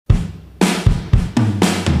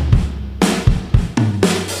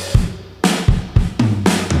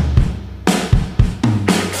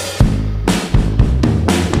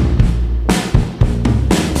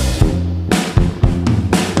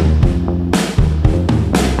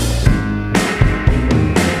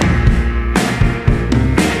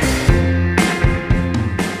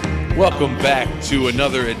welcome back to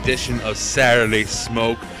another edition of Saturday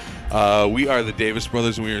Smoke. We are the Davis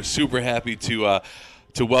brothers, and we are super happy to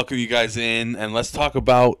welcome you guys in, and let's talk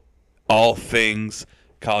about all things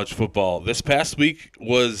college football. This past week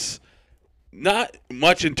was not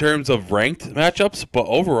much in terms of ranked matchups, but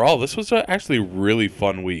overall, this was actually a really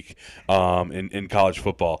fun week in college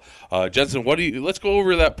football. Jensen, let's go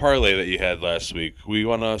over that parlay that you had last week. We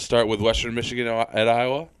want to start with Western Michigan at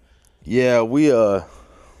Iowa? Yeah,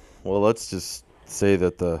 well, let's just say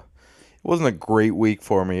that it wasn't a great week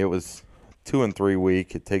for me. It was 2-3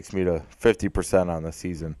 week. It takes me to 50% on the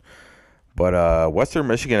season. But Western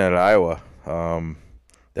Michigan at Iowa,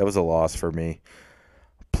 that was a loss for me.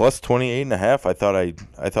 Plus 28.5.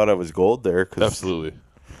 I thought I was gold there. Absolutely.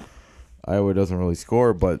 Iowa doesn't really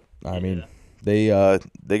score, but I mean, they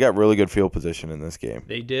got really good field position in this game.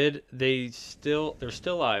 They did. They're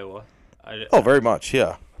still Iowa. Very much,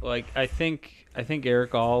 yeah. Like I think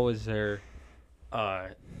Eric All was their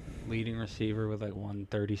leading receiver with like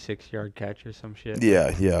 136-yard catch or some shit.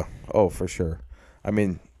 Yeah. Oh, for sure. I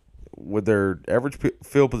mean, with their average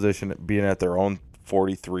field position being at their own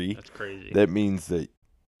 43, that's crazy. That means that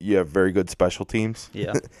you have very good special teams.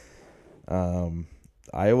 Yeah.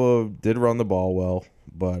 Iowa did run the ball well,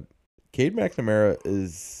 but Cade McNamara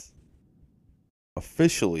is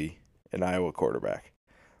officially an Iowa quarterback.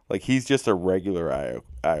 Like, he's just a regular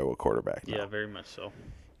Iowa quarterback now. Yeah, very much so.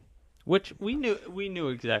 Which we knew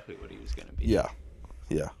exactly what he was going to be. Yeah.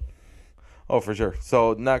 Oh, for sure.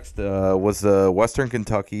 So next was Western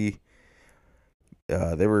Kentucky.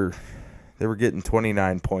 They were getting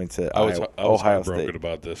 29 points at I was Ohio State. heartbroken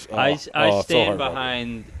about this. I stand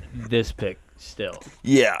behind this pick still.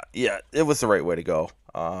 Yeah, it was the right way to go.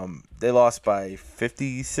 They lost by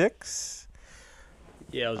 56.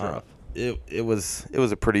 Yeah, it was rough. It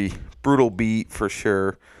was a pretty brutal beat for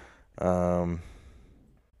sure.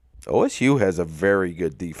 OSU has a very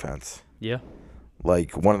good defense. Yeah.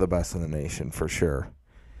 Like one of the best in the nation for sure.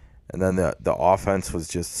 And then the offense was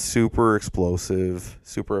just super explosive,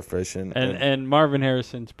 super efficient. And Marvin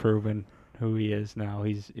Harrison's proven who he is now.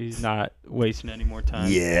 He's not wasting any more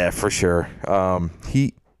time. Yeah, for sure.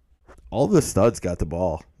 All the studs got the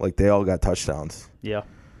ball. Like, they all got touchdowns. Yeah.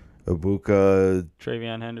 Ibuka,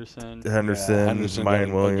 Travion Henderson,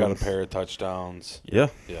 Mayan Williams got a pair of touchdowns. Yeah.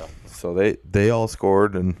 So they all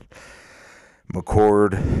scored, and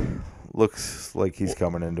McCord looks like he's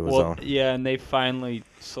coming into his own. Yeah, and they finally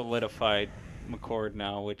solidified McCord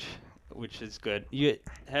now, which is good. You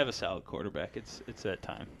have a solid quarterback. It's that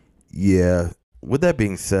time. Yeah. With that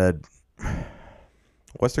being said,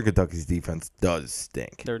 Western Kentucky's defense does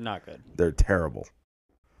stink. They're not good. They're terrible.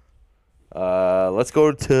 Let's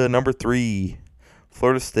go to number 3.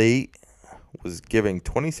 Florida State was giving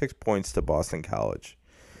 26 points to Boston College.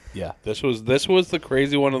 Yeah, this was the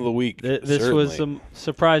crazy one of the week. This certainly. was the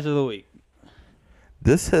surprise of the week.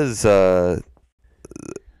 This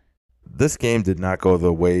game did not go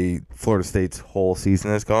the way Florida State's whole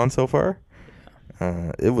season has gone so far.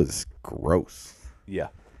 It was gross. Yeah.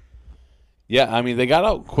 Yeah, I mean, they got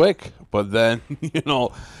out quick, but then,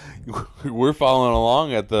 we're following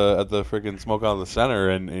along at the freaking smoke out of the center,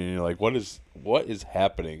 and you're like, what is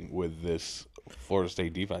happening with this Florida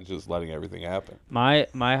State defense just letting everything happen? My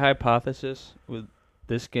hypothesis with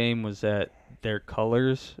this game was that their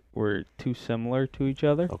colors were too similar to each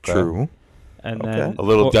other. Okay. True. And then a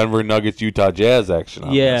little Denver Nuggets Utah Jazz action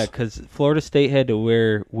on yeah, this. because Florida State had to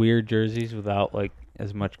wear weird jerseys without like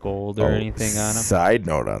as much gold or anything on them. Side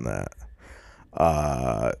note on that.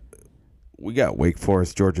 We got Wake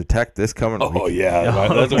Forest, Georgia Tech this coming week. Oh, yeah.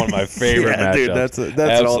 That's one of my favorite matchups. Dude,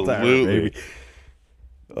 that's all time, baby.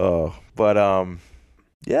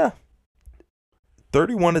 Yeah.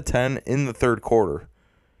 31-10 in the third quarter.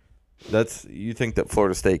 You think that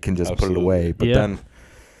Florida State can just put it away, but then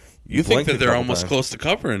you think that they're almost close to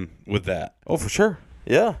covering with that. Oh, for sure.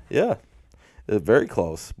 Yeah. Very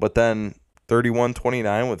close. But then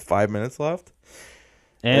 31-29 with 5 minutes left.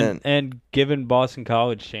 And given Boston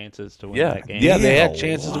College chances to win that game. Yeah, they had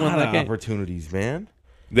chances to win that game. Opportunities, man.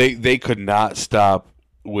 They could not stop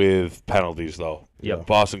with penalties, though. Yep.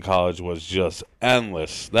 Boston College was just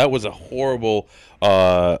endless. That was a horrible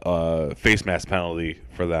face mask penalty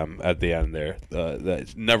for them at the end there.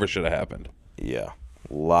 That never should have happened. Yeah,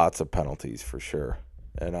 lots of penalties for sure.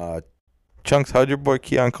 And Chunks, how'd your boy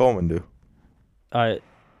Keon Coleman do?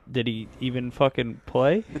 Did he even fucking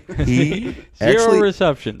play? He Zero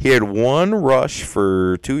receptions. He had one rush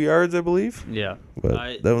for 2 yards, I believe. Yeah.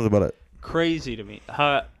 But that was about it. Crazy to me.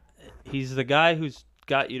 He's the guy who's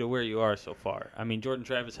got you to where you are so far. I mean, Jordan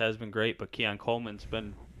Travis has been great, but Keon Coleman's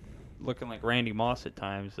been looking like Randy Moss at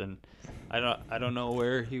times, and I don't know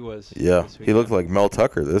where he was. Yeah, this he looked weekend. like Mel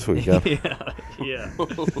Tucker this weekend. yeah.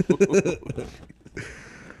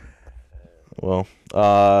 Well,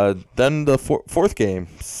 then the fourth game,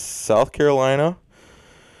 South Carolina,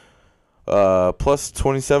 plus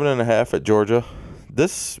 27.5 at Georgia.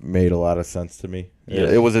 This made a lot of sense to me.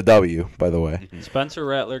 Yes. It was a W, by the way. Spencer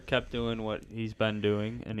Rattler kept doing what he's been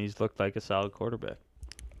doing, and he's looked like a solid quarterback.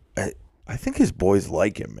 I think his boys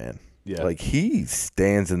like him, man. Yeah. Like, he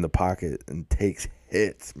stands in the pocket and takes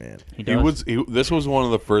hits, man. He does. This was one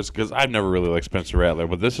of the first, because I've never really liked Spencer Rattler,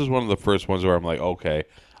 but this is one of the first ones where I'm like, okay,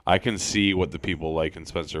 I can see what the people like in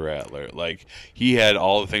Spencer Rattler. Like, he had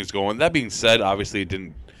all the things going. That being said, obviously it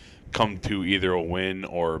didn't come to either a win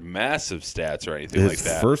or massive stats or anything like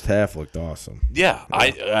that. His first half looked awesome. Yeah,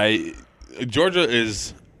 I Georgia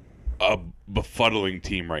is a befuddling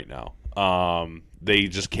team right now. They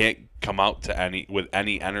just can't come out to with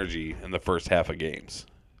any energy in the first half of games.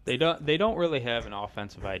 They don't really have an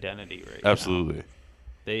offensive identity right Absolutely.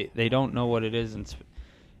 now. They don't know what it is. And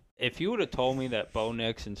if you would have told me that Bo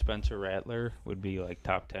Nix and Spencer Rattler would be like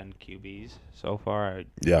top 10 QBs so far,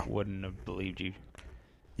 I wouldn't have believed you.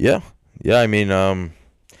 Yeah. I mean,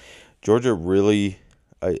 Georgia really,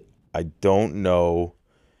 I don't know.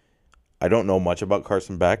 I don't know much about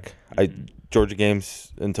Carson Beck. Georgia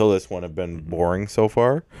games until this one have been boring so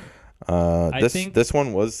far. This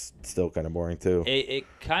one was still kind of boring too. It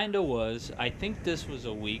kind of was. I think this was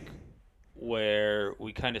a week where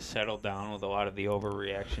we kind of settled down with a lot of the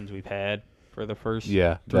overreactions we've had for the first 3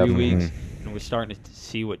 definitely. weeks, and we're starting to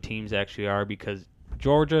see what teams actually are, because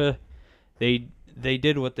Georgia, they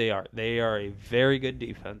did what they are. They are a very good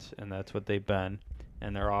defense, and that's what they've been,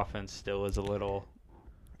 and their offense still is a little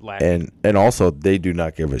lacking. And also, they do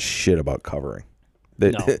not give a shit about covering. No.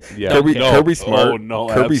 Yeah. Kirby Smart. Oh, no,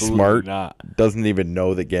 Kirby absolutely Smart not. doesn't even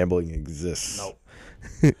know that gambling exists. Nope.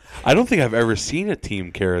 I don't think I've ever seen a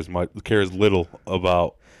team care as little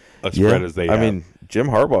about a spread as they have. I mean, Jim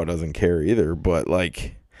Harbaugh doesn't care either, but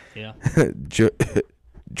like, Yeah.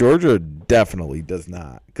 Georgia definitely does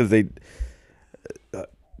not, because they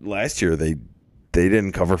last year they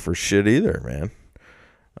didn't cover for shit either,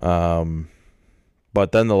 man.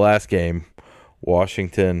 But then the last game,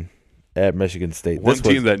 Washington at Michigan State. One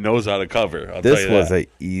team that knows how to cover. This was an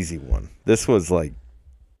easy one. This was like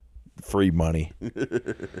free money.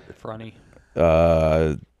 Funny.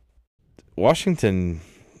 Washington,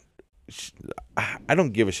 I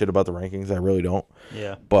don't give a shit about the rankings. I really don't.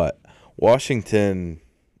 Yeah. But Washington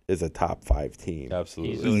is a top 5 team.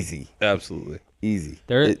 Absolutely. Easy. Absolutely. Easy.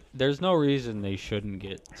 There's no reason they shouldn't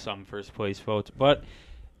get some first place votes, but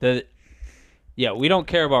we don't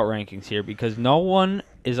care about rankings here because no one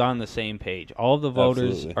is on the same page. All of the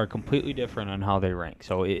voters Absolutely. are completely different on how they rank,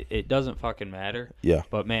 so it doesn't fucking matter. Yeah.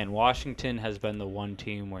 But man, Washington has been the one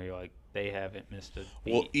team where you're like, they haven't missed a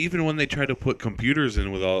beat. Well, even when they try to put computers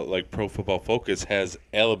in with all like Pro Football Focus, has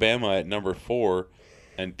Alabama at number 4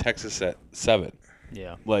 and Texas at 7.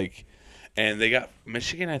 Yeah. Like, and they got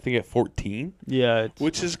Michigan, I think, at 14. Yeah.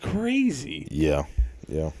 Which is crazy. Yeah.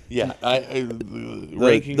 Yeah. The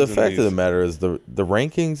fact of the matter is the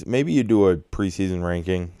rankings, maybe you do a preseason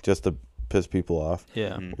ranking just to piss people off.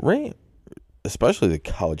 Yeah. Especially the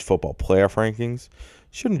college football playoff rankings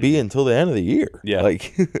shouldn't be until the end of the year. Yeah.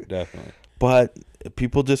 Like, Definitely. but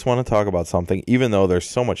people just want to talk about something, even though there's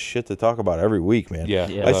so much shit to talk about every week, man. Yeah.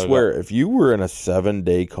 Yeah. I swear, if you were in a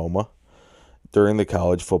 7-day coma during the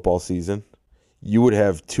college football season, you would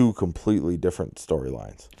have 2 completely different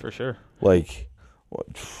storylines. For sure. Like,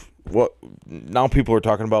 what? Now people are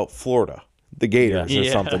talking about Florida, the Gators, or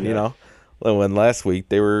Yeah. something. You know, when last week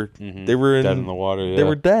they were Mm-hmm. in Dead in the water. Yeah. they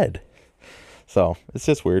were dead. So it's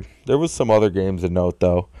just weird. There was some other games to note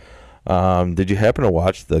though. Did you happen to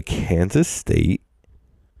watch the Kansas State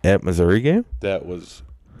at Missouri game? That was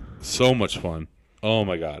so much fun. Oh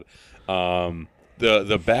my god.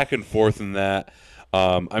 The back and forth in that.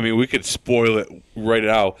 I mean, we could spoil it right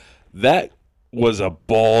now. That was a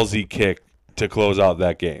ballsy kick to close out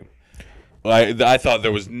that game. I thought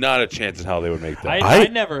there was not a chance in how they would make that. I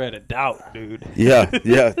never had a doubt, dude.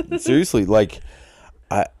 Yeah. Seriously, like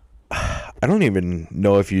I don't even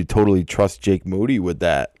know if you totally trust Jake Moody with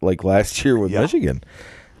that. Like last year with Michigan,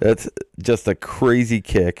 that's just a crazy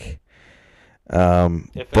kick.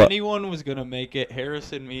 If anyone was going to make it,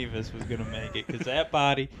 Harrison Mevis was going to make it, because that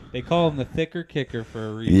body, they call him the thicker kicker for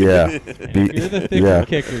a reason. Yeah. And if you're the thicker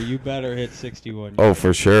kicker, you better hit 61 yards. Oh,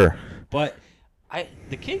 for sure. But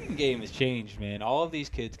the kicking game has changed, man. All of these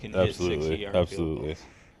kids can hit 60-yard Absolutely.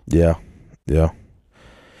 Yeah.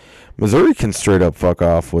 Missouri can straight up fuck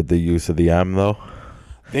off with the use of the M, though.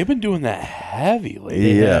 They've been doing that heavy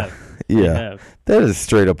lately. Yeah. They Yeah. have. That is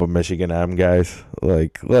straight up a Michigan M, guys.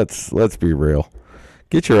 Like, let's be real.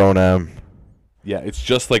 Get your own M. Yeah, it's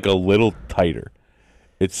just like a little tighter.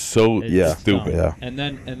 It's so It's stupid. dumb. Yeah. And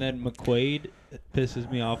then McQuaid pisses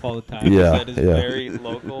me off all the time. Yeah, That is yeah. very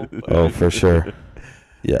local. Oh, for sure.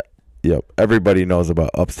 Yeah. Yep. Everybody knows about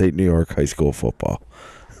upstate New York high school football.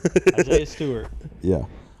 Isaiah Stewart. Yeah.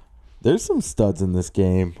 There's some studs in this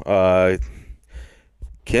game.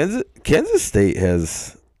 Kansas State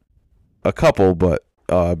has a couple, but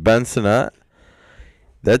Ben Sinnott,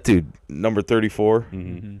 that dude, number 34,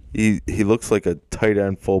 Mm-hmm. he looks like a tight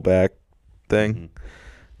end fullback thing.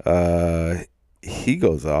 He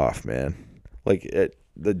goes off, man. Like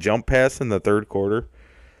the jump pass in the third quarter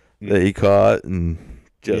that he caught and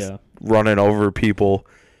just running over people.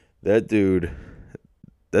 That dude's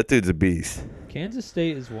a beast. Kansas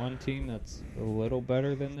State is one team that's a little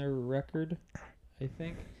better than their record, I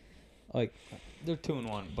think. Like, they're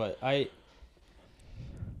 2-1, but I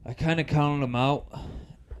kind of counted them out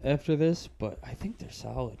after this, but I think they're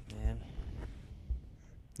solid, man.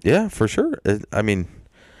 Yeah, for sure. I mean,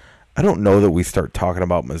 I don't know that we start talking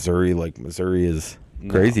about Missouri like Missouri is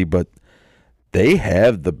crazy, but they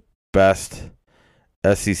have the best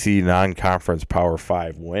SEC non-conference Power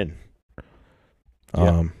 5 win.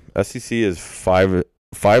 Yeah. SEC is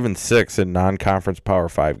 5-6 in non-conference Power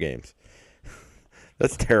 5 games.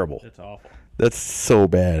 That's terrible. That's awful. That's so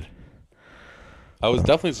bad. I was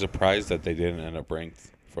definitely surprised that they didn't end up ranked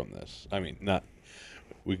from this. I mean, not.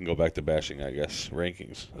 We can go back to bashing, I guess,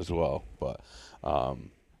 rankings as well. But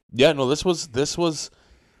yeah, no, this was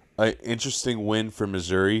an interesting win for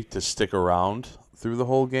Missouri to stick around through the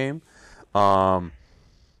whole game. Yeah,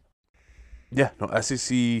 no,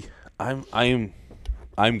 SEC.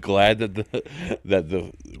 I'm glad that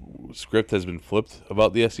the script has been flipped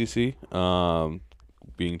about the SEC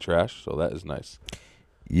being trash. So that is nice.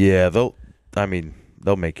 Yeah, they'll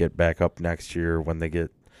make it back up next year when they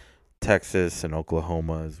get Texas and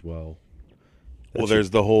Oklahoma as well. Well, there's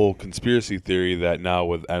the whole conspiracy theory that now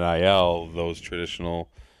with NIL, those traditional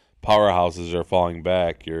powerhouses are falling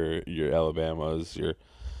back. Your Alabamas, your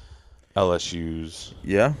LSUs.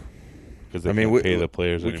 Yeah. Because they can't pay the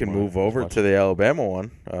players we can anymore move as over much. to the Alabama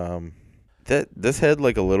one. This had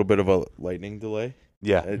like a little bit of a lightning delay.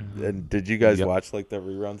 Yeah. And did you guys watch like the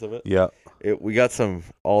reruns of it? Yeah. We got some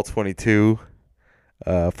all 22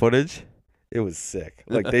 footage. It was sick.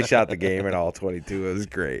 Like they shot the game in all 22. It was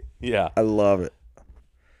great. Yeah. I love it.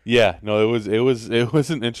 Yeah. No, it was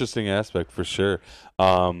an interesting aspect for sure.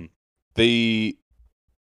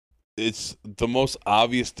 It's the most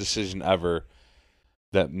obvious decision ever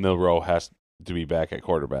that Milroe has to be back at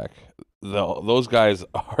quarterback. Those guys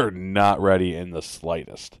are not ready in the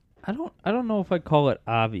slightest. I don't know if I'd call it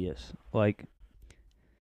obvious. Like,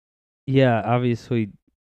 yeah, obviously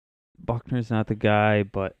Buckner's not the guy,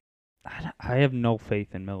 but I have no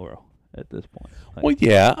faith in Milroe at this point. Like, Well,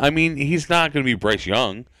 yeah. I mean, he's not going to be Bryce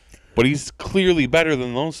Young, but he's clearly better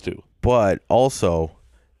than those two. But also,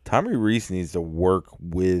 Tommy Reese needs to work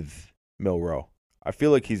with Milroe. I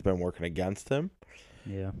feel like he's been working against him.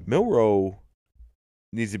 yeah. Milroe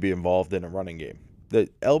needs to be involved in a running game.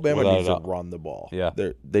 Alabama Without needs a to doubt. run the ball. Yeah.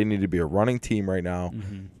 They need to be a running team right now.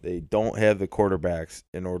 Mm-hmm. They don't have the quarterbacks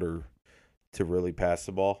in order to really pass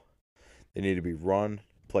the ball. They need to be run,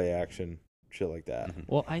 play action, shit like that. Mhm.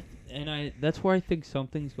 Well, that's where I think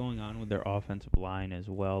something's going on with their offensive line as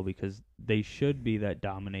well, because they should be that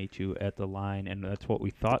dominate you at the line, and that's what we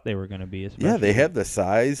thought they were going to be. Yeah, they have the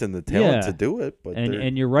size and the talent Yeah. to do it, but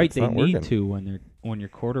and you're right, it's they not need working. to when your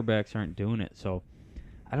quarterbacks aren't doing it. So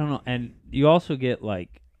I don't know, and you also get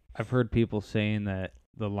like I've heard people saying that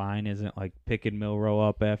the line isn't like picking Milroe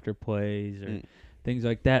up after plays or things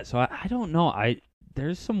like that. So I don't know.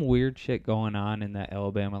 There's some weird shit going on in that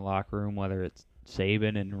Alabama locker room, whether it's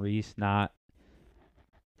Saban and Reese not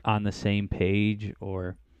on the same page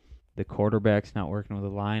or the quarterback's not working with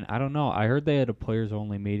the line. I don't know. I heard they had a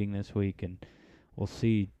players-only meeting this week, and we'll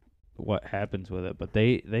see what happens with it. But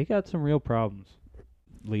they got some real problems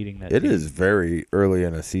leading that It team. is very early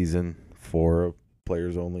in a season for a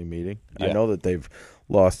players-only meeting. Yeah. I know that they've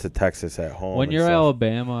lost to Texas at home. When and you're stuff.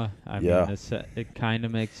 Alabama, I Yeah. mean, it kind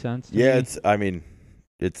of makes sense to Yeah, me.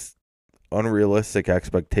 it's unrealistic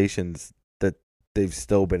expectations that they've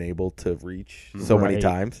still been able to reach so many Right.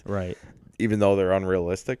 times, Right. even though they're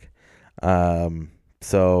unrealistic.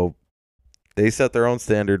 So they set their own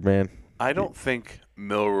standard, man. I don't think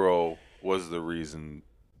Milroe was the reason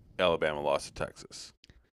Alabama lost to Texas.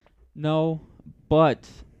 No, but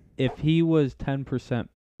if he was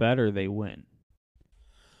 10% better, they win.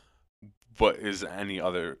 But is any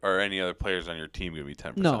other players on your team going to be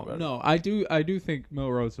 10% better? No. I do think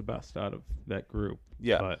Milroe's the best out of that group.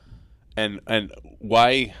 Yeah. But And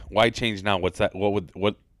why change now? What's that?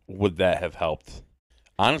 What would that have helped?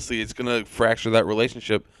 Honestly, it's going to fracture that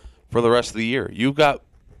relationship for the rest of the year. You've got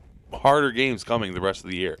harder games coming the rest of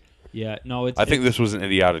the year. yeah, no, I think this was an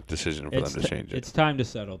idiotic decision for them to change it. It's time to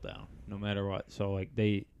settle down, no matter what. So like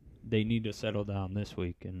they need to settle down this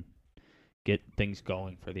week and get things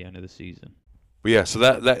going for the end of the season. But yeah, so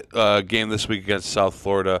that game this week against South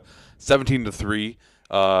Florida, 17-3,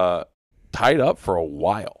 tied up for a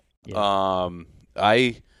while. Yeah.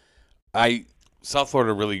 I South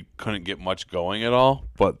Florida really couldn't get much going at all,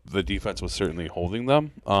 but the defense was certainly holding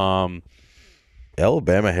them.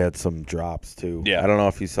 Alabama had some drops too. Yeah. I don't know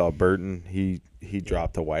if you saw Burton. He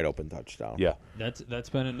dropped a wide open touchdown. Yeah. That's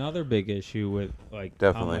been another big issue with like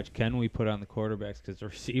Definitely. how much can we put on the quarterbacks because the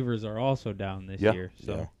receivers are also down this Yeah. year.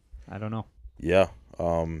 So Yeah. I don't know. Yeah.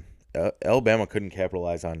 Alabama couldn't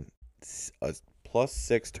capitalize on a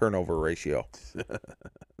 +6 turnover ratio.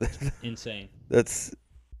 Insane. That's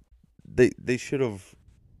they should have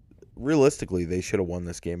realistically they should have won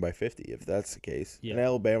this game by 50 if that's the case. Yeah. An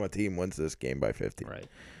Alabama team wins this game by 50. Right.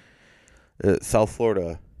 South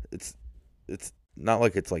Florida, it's not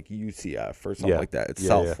like it's like UCF or something Yeah. like that. It's Yeah,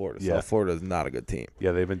 South yeah. Florida. Yeah. South Florida is not a good team.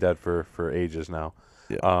 Yeah, they've been dead for ages now.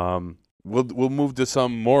 Yeah. We'll move to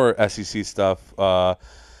some more SEC stuff.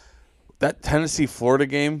 That Tennessee-Florida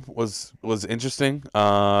game was interesting.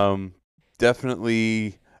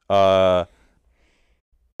 Definitely an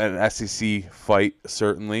SEC fight,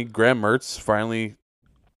 certainly. Graham Mertz finally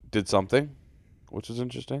did something, which was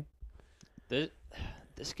interesting.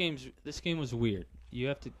 This game was weird. You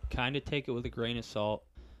have to kind of take it with a grain of salt.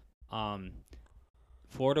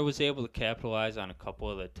 Florida was able to capitalize on a couple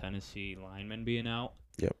of the Tennessee linemen being out.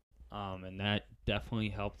 Yep. And that definitely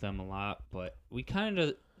helped them a lot. But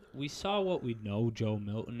we saw what we know Joe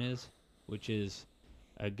Milton is, which is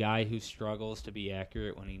a guy who struggles to be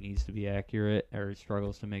accurate when he needs to be accurate, or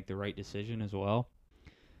struggles to make the right decision as well.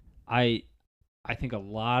 I think a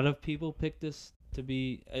lot of people picked this to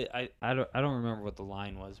be. I don't remember what the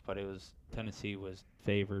line was, but it was Tennessee was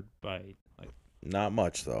favored by Not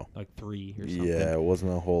much though. like 3 or something. Yeah, it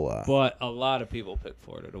wasn't a whole lot. But a lot of people picked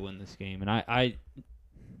Florida to win this game, and I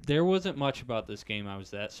there wasn't much about this game I was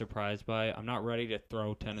that surprised by. I'm not ready to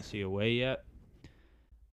throw Tennessee away yet,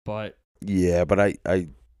 but Yeah, but I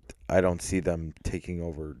don't see them taking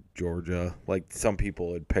over Georgia. Like some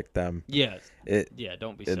people had picked them. yeah, Yeah,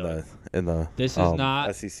 don't be in silly. the This is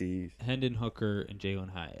not SEC. Hendon Hooker and Jalen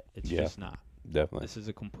Hyatt. It's just not. Definitely. This is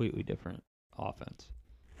a completely different offense.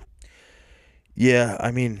 Yeah, I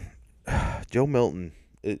mean, Joe Milton.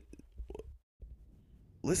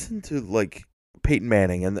 Listen to like Peyton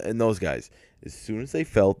Manning and those guys. As soon as they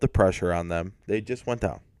felt the pressure on them, they just went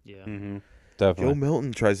down. Yeah. Mm-hmm. Joe Definitely.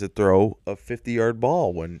 Milton tries to throw a 50-yard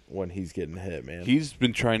ball when he's getting hit, man. He's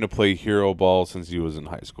been trying to play hero ball since he was in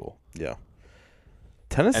high school, Yeah. and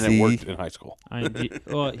Tennessee. it worked in high school.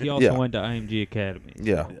 Well, he also Yeah. went to IMG Academy. so-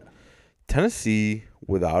 Yeah. Tennessee,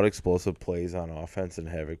 without explosive plays on offense and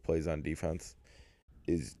havoc plays on defense,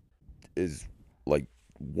 is like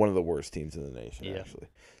one of the worst teams in the nation. Yeah. Actually,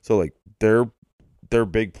 so like their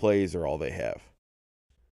big plays are all they have.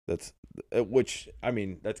 That's which I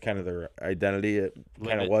mean that's kind of their identity. It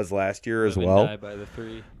kind of Live it- was last year as Live and well. die by the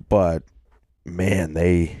 3. But man,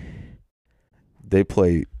 they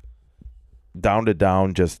play down to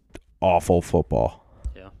down, just awful football.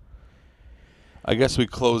 I guess we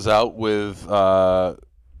close out with the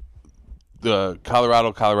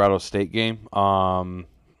Colorado State game. A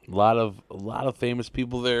lot of famous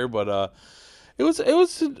people there, but it was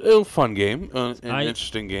a fun game, an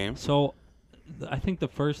interesting game. So, I think the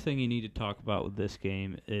first thing you need to talk about with this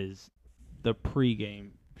game is the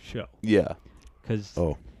pregame show. Yeah, Because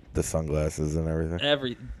The sunglasses and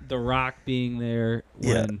everything. The Rock being there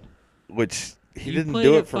Yeah. when Which he He didn't played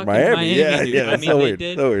do at it for fucking Miami. Miami, Yeah, dude. yeah. I That's mean, so they weird.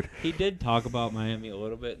 did- So weird. he did talk about Miami a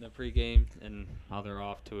little bit in the pregame and how they're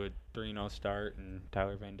off to a 3-0 start and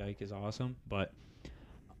Tyler Van Dyke is awesome. But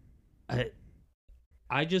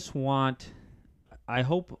I just want. I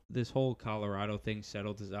hope this whole Colorado thing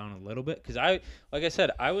settles down a little bit because like I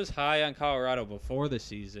said, I was high on Colorado before the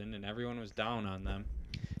season and everyone was down on them,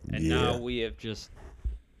 and now we have just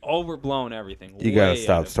overblown everything. You gotta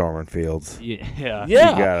stop storming fields. Yeah. You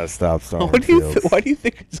gotta stop storming fields. Why do you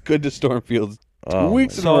think it's good to storm fields 2 Oh,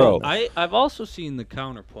 weeks in a So row? I've also seen the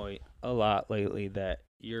counterpoint a lot lately that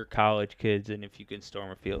you're college kids and if you can storm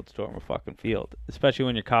a field, storm a fucking field. Especially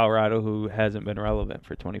when you're Colorado, who hasn't been relevant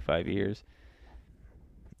for 25 years.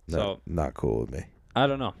 So not cool with me. I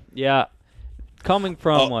don't know. Yeah, coming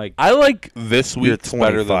from I like this Your week's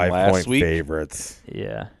better than 25 last point week. favorites.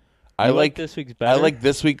 yeah. I You like this week's better. I like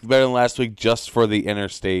this week better than last week just for the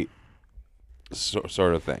interstate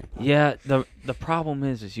sort of thing. Yeah, the problem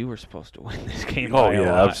is you were supposed to win this game. Oh, by a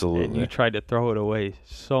yeah, lot, absolutely. And you tried to throw it away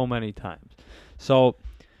so many times. So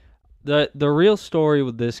the real story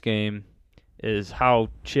with this game is how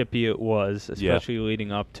chippy it was, especially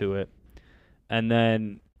leading up to it. And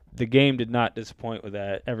then the game did not disappoint with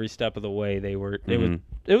that. Every step of the way, it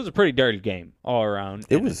was a pretty dirty game all around.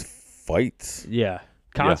 It was fights. Yeah,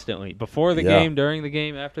 constantly before the game, during the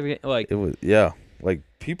game, after the game. It was like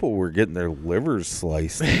people were getting their livers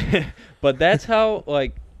sliced. But that's how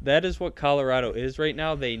that is what Colorado is right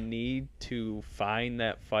now. They need to find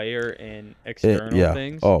that fire in external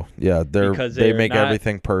things. Oh yeah, they make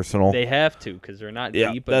everything personal. They have to because they're not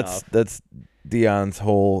deep enough. That's Dion's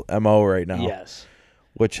whole MO right now. Yes.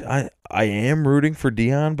 Which I am rooting for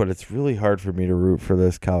Dion, but it's really hard for me to root for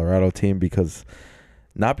this Colorado team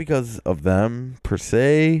not because of them per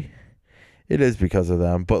se. It is because of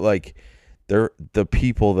them, but they're the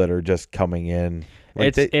people that are just coming in.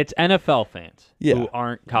 It's NFL fans who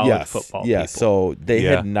aren't college football people. So they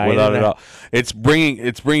had 9 without a doubt. It's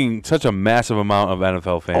bringing such a massive amount of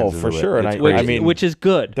NFL fans. Oh, for sure. And which is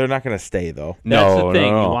good. They're not going to stay though. That's the thing.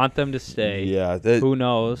 You want them to stay. Yeah. Who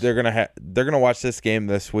knows? They're gonna watch this game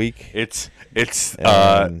this week. It's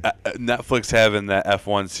Netflix having that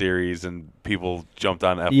F1 series, and people jumped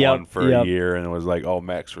on F1 for a year, and it was like, oh,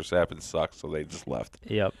 Max Verstappen sucks, so they just left.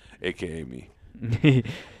 Yep. AKA me.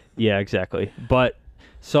 Yeah, exactly. But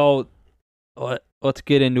so let's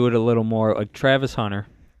get into it a little more. Like Travis Hunter,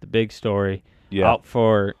 the big story, out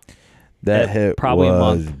for that hit probably was a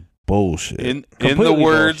month. Bullshit. In the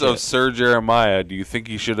words of Sir Jeremiah, do you think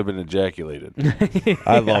he should have been ejaculated?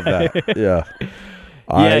 I love that. Yeah.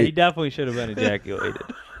 He definitely should have been ejaculated.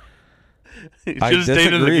 I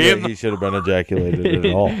disagree that he should have been ejaculated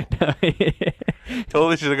at all.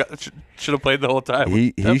 Totally should have played the whole time.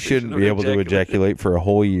 He shouldn't be able to ejaculate for a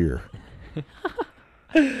whole year.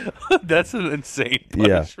 That's an insane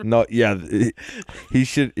punishment. He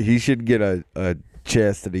should get a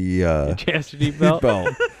chastity chastity belt.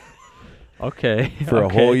 Okay. For a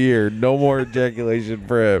whole year, no more ejaculation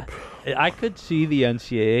for him. I could see the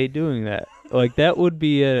NCAA doing that. That would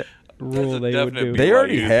be a rule they would do. They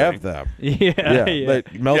already have them. Yeah.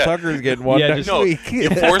 Mel Tucker's getting one next week. You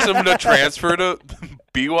force him to transfer to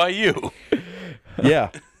BYU.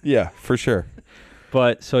 Yeah, for sure.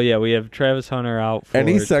 But we have Travis Hunter out for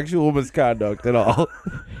any sexual misconduct at all.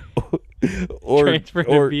 or transferred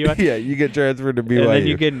to BYU. Yeah, you get transferred to BYU. And then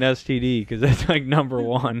you get an STD because that's number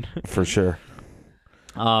one. For sure.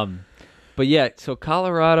 But so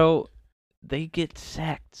Colorado, they get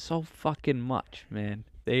sacked so fucking much, man.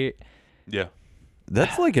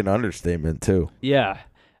 That's like an understatement too. Yeah,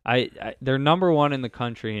 they're number one in the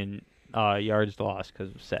country in yards lost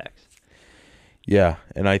because of sacks. Yeah,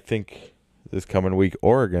 and I think this coming week,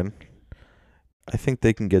 Oregon, I think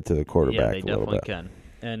they can get to the quarterback. Yeah, they definitely can.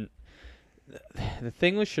 And the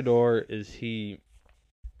thing with Shador is he's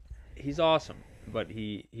awesome, but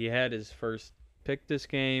he had his first pick this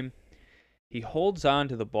game. He holds on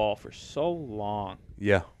to the ball for so long.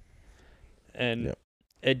 Yeah. And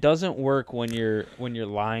it doesn't work when your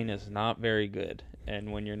line is not very good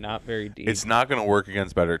and when you're not very deep. It's not going to work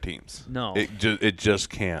against better teams. No. It just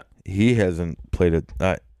can't. He hasn't played it.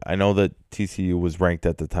 I know that TCU was ranked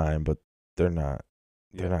at the time, but they're not.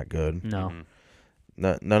 They're not good. No. Mm-hmm.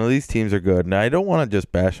 None of these teams are good. And I don't want to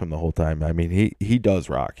just bash him the whole time. I mean, he does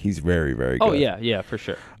rock. He's very, very good. Oh, yeah, for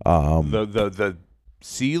sure. The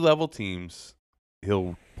C-level teams,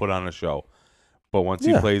 he'll put on a show. But once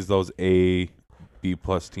he plays those A,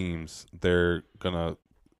 B-plus teams, they're going to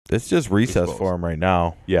It's just recess for him right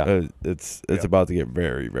now. Yeah. It's about to get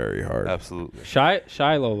very, very hard. Absolutely.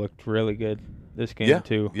 Shiloh looked really good this game,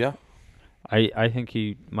 too. Yeah. I think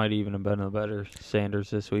he might even have been a better Sanders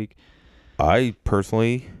this week. I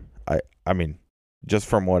personally, I mean, just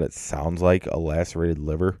from what it sounds like, a lacerated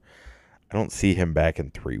liver, I don't see him back in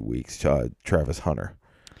 3 weeks, Travis Hunter.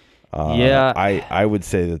 I would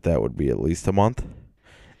say that would be at least a month.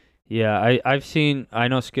 Yeah, I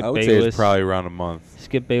know Skip I would Bayless. say it's probably around a month.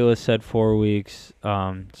 Skip Bayless said 4 weeks.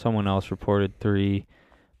 Someone else reported 3.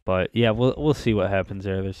 But yeah, we'll see what happens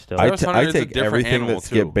there. There's still I take everything that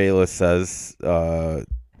Skip Bayless says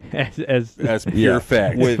as pure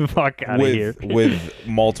fact. Fuck out of here. With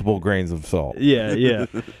multiple grains of salt. Yeah,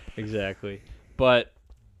 exactly. But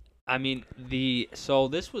I mean, so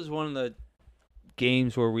this was one of the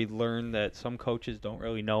games where we learned that some coaches don't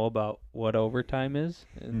really know about what overtime is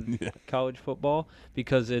in college football,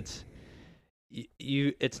 because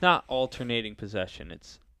it's not alternating possession.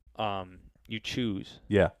 It's you choose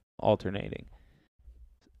Yeah. alternating.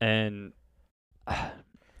 And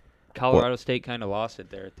Colorado State kind of lost it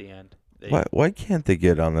there at the end. Why can't they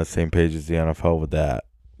get on the same page as the NFL with that?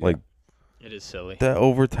 Yeah. Like It is silly. that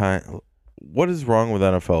overtime. What is wrong with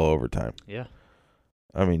NFL overtime? Yeah.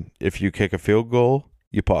 I mean, if you kick a field goal,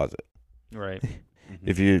 you pause it. Right.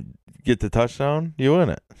 If you get the touchdown, you win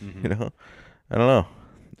it. Mhm. You know, I don't know.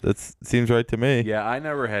 That seems right to me. Yeah, I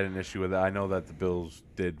never had an issue with it. I know that the Bills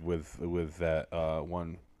did with that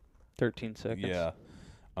one. 13 seconds. Yeah.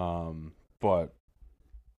 But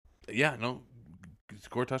yeah, no,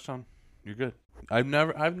 score a touchdown, you're good. I've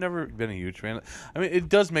never been a huge fan. I mean, it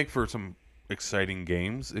does make for some exciting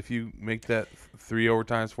games if you make that 3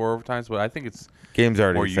 overtimes, 4 overtimes, but I think it's Game's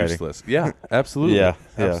already more exciting. useless. Yeah, absolutely. Yeah.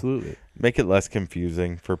 Absolutely. Make it less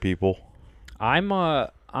confusing for people. I'm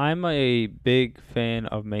a big fan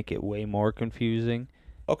of make it way more confusing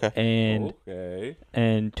Okay.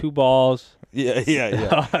 and 2 balls, Yeah.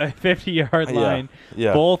 50-yard line.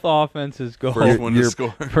 Yeah. Both offenses go. First one to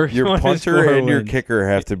score. First Your one to punter score and your wins. kicker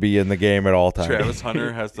have to be in the game at all times. Travis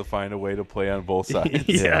Hunter has to find a way to play on both sides.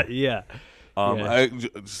 yeah. Yeah. Yeah.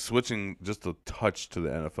 Switching just a touch to the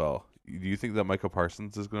NFL. Do you think that Micah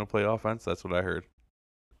Parsons is going to play offense? That's what I heard.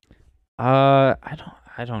 I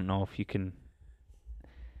don't know if you can.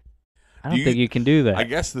 I don't think you can do that. I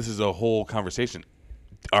guess this is a whole conversation.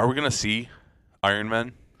 Are we going to see Iron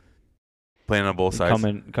Men playing on both sides?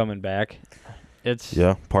 coming back. It's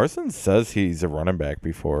Yeah. Parsons says he's a running back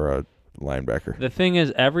before a linebacker. The thing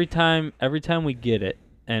is, every time we get it,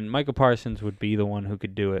 and Michael Parsons would be the one who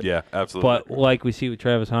could do it. Yeah, absolutely. But like we see with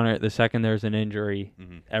Travis Hunter, the second there's an injury,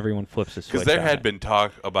 everyone flips the switch. Because there on had it. been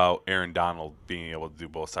talk about Aaron Donald being able to do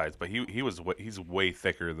both sides, but he's way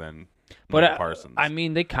thicker than Micah Parsons. I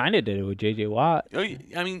mean, they kind of did it with J.J. Watt. I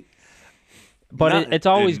mean, But not it's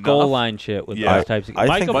always enough. goal line shit with Yeah. those types of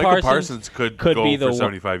I think Michael Parsons could go be for the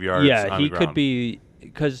 75 yards. Yeah, on he the could ground. be,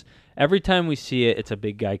 because every time we see it, it's a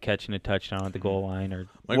big guy catching a touchdown at the goal line. Or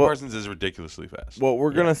Mike Parsons is ridiculously fast. What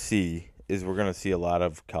we're gonna see is we're gonna see a lot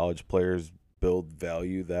of college players build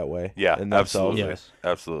value that way. Yeah, in themselves. absolutely. Yes.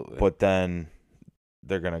 Absolutely. But then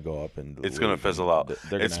they're gonna go up and It's going to fizzle out.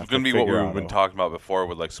 It's going to be what we've been talking about before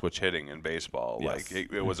with like switch hitting in baseball. Yes.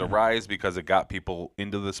 Like it was a rise because it got people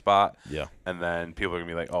into the spot, Yeah. and then people are going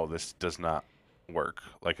to be like, "Oh, this does not work.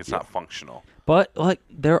 Like it's not functional." But like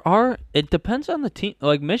it depends on the team.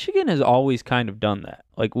 Like Michigan has always kind of done that.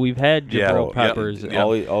 Like we've had Yeah. Jabril Peppers. Yeah.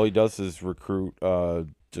 All he does is recruit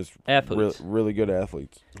just Athletes. really good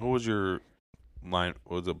athletes. Who was your line?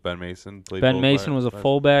 Was it Ben Mason? Ben Mason was a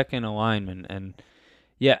fullback and a lineman, and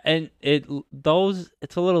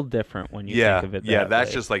it's a little different when you think of it. That's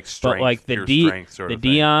way. just like strength. But like pure the strength sort of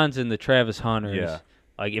thing. Deions and the Travis Hunters. Yeah.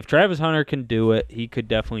 Like if Travis Hunter can do it, he could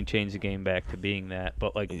definitely change the game back to being that.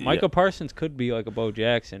 But like Micah Parsons could be like a Bo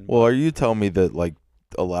Jackson. Well, are you telling me that like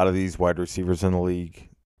a lot of these wide receivers in the league,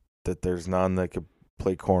 that there's none that could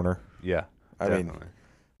play corner? Yeah, I definitely. mean,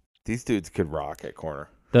 these dudes could rock at corner.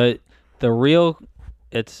 The real,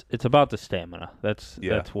 it's about the stamina. That's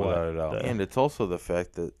what. without a doubt. And it's also the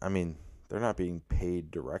fact that, I mean, they're not being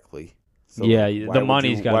paid directly. So yeah, why the would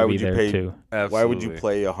money's you- got why to be would you there pay- too. Why would you Absolutely.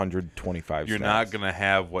 play 125 You're snaps? not gonna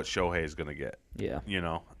have what Shohei is gonna get. Yeah. You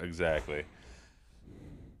know exactly.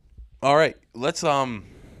 All right, let's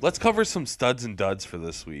cover some studs and duds for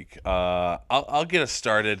this week. I'll get us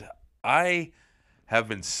started. I have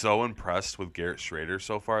been so impressed with Garrett Schrader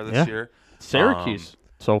so far this year. Syracuse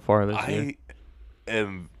so far this year. I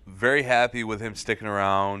am very happy with him sticking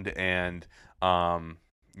around and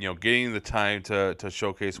getting the time to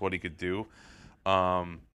showcase what he could do.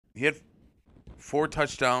 He had 4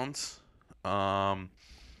 touchdowns.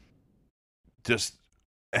 Just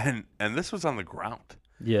and this was on the ground.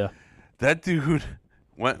 Yeah. That dude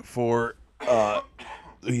went for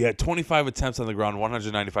he had 25 attempts on the ground,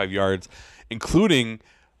 195 yards, including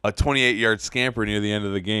a 28-yard scamper near the end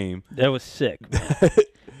of the game. That was sick.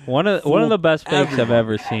 one of the best fakes I've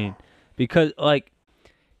ever seen, because like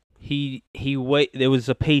he it was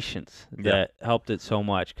the patience that helped it so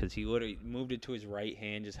much, because he literally moved it to his right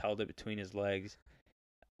hand, just held it between his legs,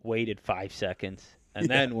 waited 5 seconds, and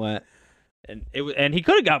then went. And he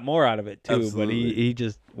could have got more out of it too, Absolutely. but he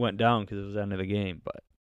just went down because it was the end of the game.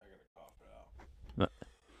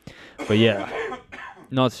 But yeah,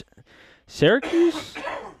 no, it's Syracuse.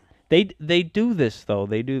 They do this though.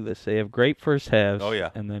 They do this. They have great first halves. Oh, yeah.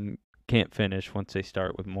 And then can't finish once they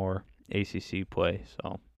start with more ACC play.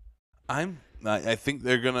 So I think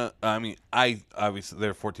they're gonna. I mean, obviously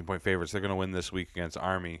they're 14-point favorites. They're gonna win this week against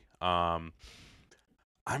Army. I'm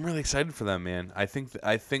I'm really excited for them, man. I think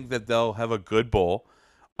that they'll have a good bowl.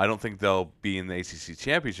 I don't think they'll be in the ACC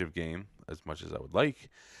championship game as much as I would like,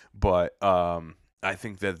 but I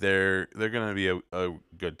think that they're going to be a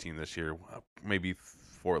good team this year. Maybe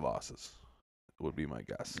 4 losses would be my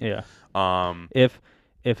guess. Yeah. Um,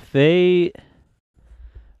 If they,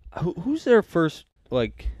 who's their first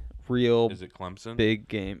real is it Clemson? big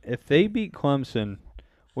game? If they beat Clemson,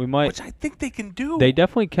 we might. Which I think they can do. They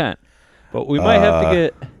definitely can, but we might have to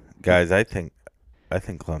get. Guys, I think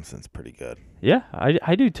Clemson's pretty good. Yeah,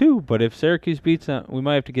 I do too. But if Syracuse beats them, we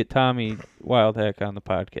might have to get Tommy Wildhack on the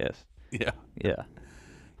podcast. Yeah. Yeah.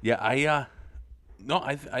 Yeah, I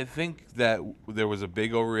think that there was a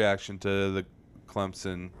big overreaction to the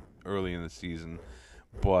Clemson early in the season,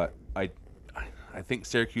 but I think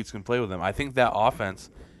Syracuse can play with them. I think that offense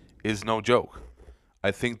is no joke.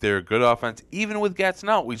 I think they're a good offense. Even with Gatson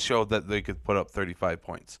out, we showed that they could put up 35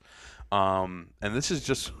 points. And this is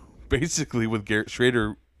just basically with Garrett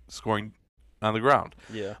Schrader scoring on the ground.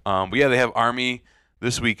 Yeah. But yeah, they have Army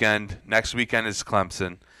this weekend. Next weekend is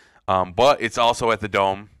Clemson. But it's also at the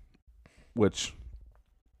Dome, which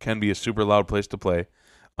can be a super loud place to play.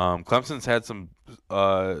 Clemson's had some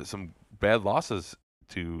bad losses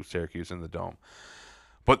to Syracuse in the Dome.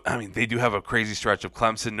 But, I mean, they do have a crazy stretch of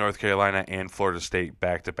Clemson, North Carolina, and Florida State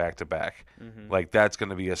back to back to back. Mm-hmm. Like, that's going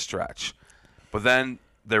to be a stretch. But then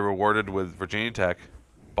they're rewarded with Virginia Tech,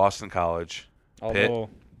 Boston College, Although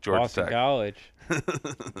Pitt, Georgia Boston Tech. College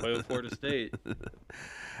play with Florida State.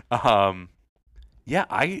 Yeah,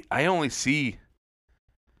 I only see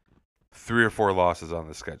 3 or 4 losses on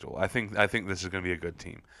the schedule. I think this is going to be a good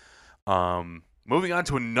team. Moving on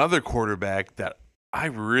to another quarterback that I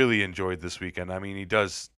really enjoyed this weekend. I mean, he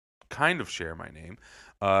does kind of share my name.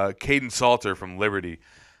 Caden Salter from Liberty.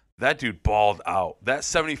 That dude balled out. That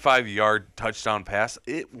 75-yard touchdown pass,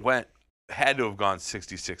 had to have gone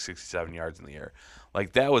 66, 67 yards in the air.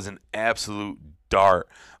 Like, that was an absolute dart.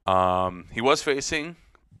 He was facing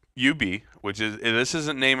UB, this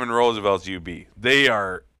isn't Naaman Roosevelt's UB. They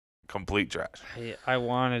are complete trash. I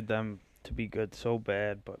wanted them to be good so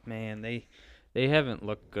bad, but man, they haven't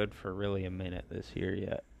looked good for really a minute this year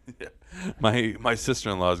yet. Yeah. My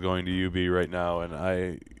sister-in-law is going to UB right now, and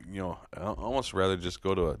I almost rather just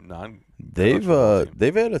go to a non. They've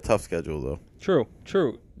had a tough schedule though.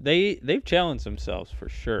 True. They've challenged themselves for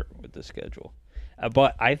sure with the schedule,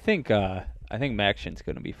 but I think Maction's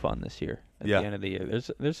going to be fun this year. At the end of the year,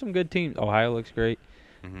 there's some good teams. Ohio looks great.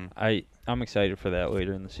 Mm-hmm. I'm excited for that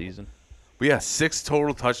later in the season. But yeah, 6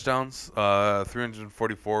 total touchdowns,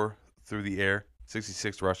 344 through the air,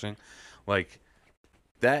 66 rushing. Like,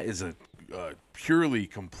 that is a purely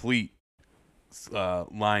complete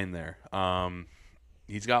line there.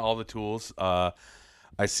 He's got all the tools.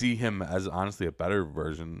 I see him as honestly a better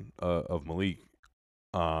version of Malik.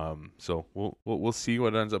 So we'll see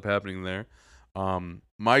what ends up happening there.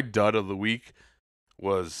 My dud of the week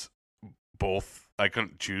was both. I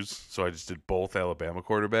couldn't choose, so I just did both Alabama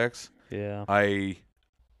quarterbacks. Yeah.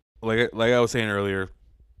 Like I was saying earlier,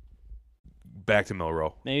 back to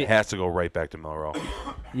Milroe. Maybe, it has to go right back to Milroe.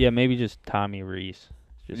 Yeah, maybe just Tommy Reese.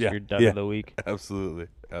 Just your dud of the week. Absolutely.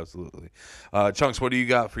 Chunks, what do you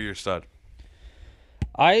got for your stud?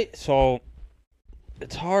 So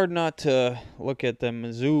it's hard not to look at the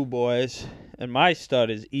Mizzou boys, and my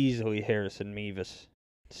stud is easily Harrison Mevis.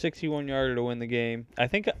 61-yarder to win the game. I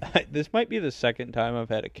think this might be the second time I've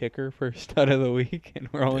had a kicker for stud of the week, and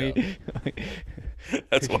we're only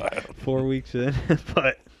that's wild. 4 weeks in.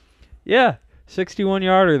 But yeah,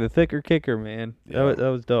 61-yarder, the thicker kicker, man. Yeah. That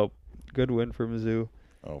was dope. Good win for Mizzou.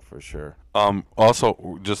 Oh, for sure.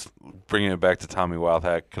 Also, just bringing it back to Tommy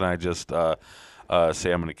Wildhack, can I just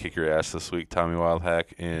say I'm going to kick your ass this week, Tommy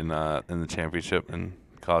Wildhack, in the championship in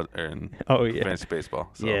college or in fantasy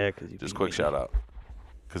baseball. So yeah, because just quick shout out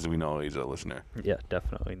because we know he's a listener. Yeah,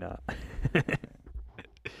 definitely not.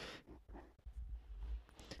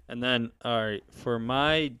 And then, all right, for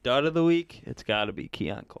my dud of the week, it's got to be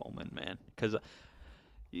Keon Coleman, man. Because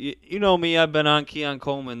you know me, I've been on Keon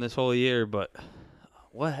Coleman this whole year, but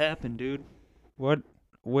what happened, dude?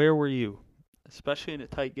 Where were you? Especially in a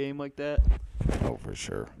tight game like that. Oh, for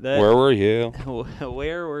sure. Where were you?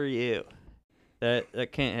 Where were you?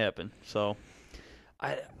 That can't happen. So,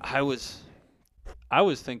 I was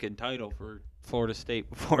thinking title for Florida State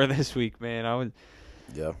before this week, man. I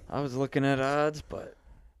was looking at odds, but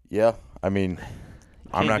yeah, I mean,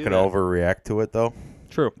 I'm not going to overreact to it though.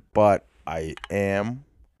 True. But I am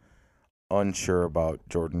unsure about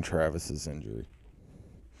Jordan Travis's injury.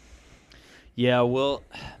 Yeah, well,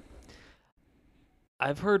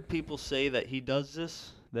 I've heard people say that he does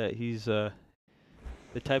this, that he's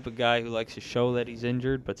the type of guy who likes to show that he's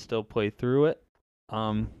injured but still play through it.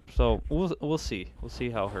 So we'll see. We'll see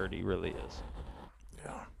how hurt he really is.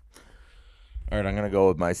 Yeah. All right, I'm going to go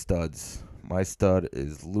with my studs. My stud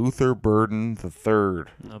is Luther Burden III.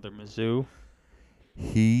 Another Mizzou.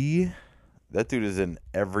 That dude is in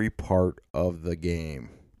every part of the game.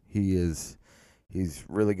 He's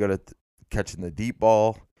really good at catching the deep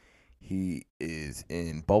ball. He is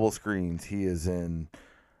in bubble screens. He is in,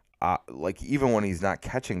 like, even when he's not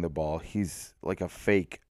catching the ball, he's like a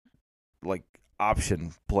fake, like,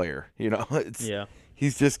 option player. You know,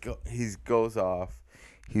 he goes off.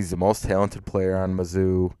 He's the most talented player on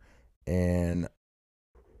Mizzou, and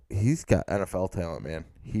he's got NFL talent, man.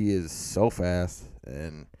 He is so fast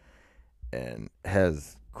and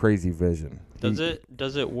has crazy vision. Does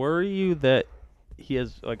it worry you that he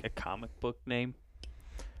has like a comic book name?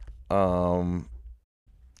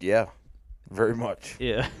 Yeah, very much.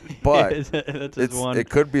 Yeah, But that's his one. it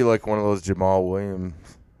could be like one of those Jamal Williams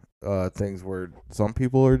things where some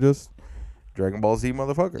people are just Dragon Ball Z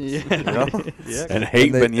motherfuckers, yeah, you know? yeah. And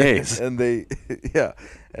hate beignets.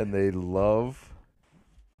 And they love.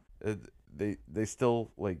 They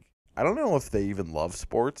still like. I don't know if they even love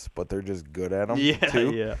sports, but they're just good at them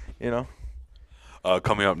too. Yeah. You know.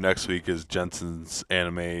 Coming up next week is Jensen's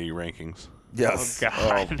anime rankings. Yes. Oh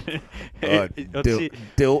God.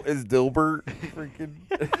 Is Dilbert freaking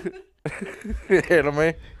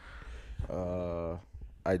anime?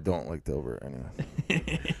 I don't like Dilbert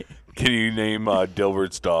anyway. Can you name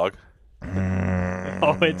Dilbert's dog?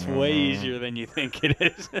 Oh, it's way easier than you think it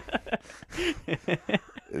is.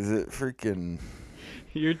 Is it freaking?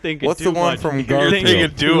 You're thinking What's too the one much. from You're Garfield?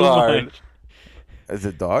 Thinking too hard. much. Is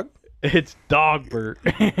it dog? It's Dogbert.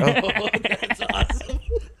 Oh, that's awesome.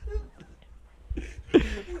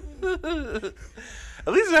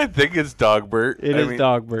 At least I think it's Dogbert. It is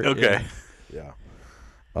Dogbert. Okay. Yeah.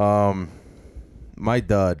 My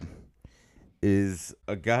dud is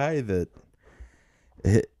a guy that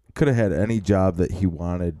could have had any job that he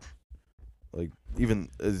wanted, like even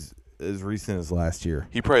as recent as last year.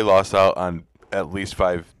 He probably lost out on at least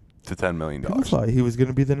 $5 to $10 million. People thought he was going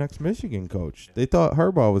to be the next Michigan coach. They thought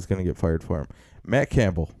Harbaugh was going to get fired for him. Matt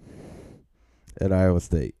Campbell at Iowa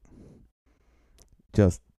State.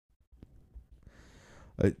 Just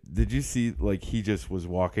did you see, like, he just was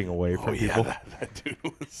walking away from people? Yeah, that dude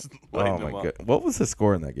was Oh, lighting my him up. God. What was the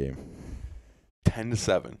score in that game?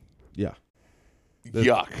 10-7. Yeah.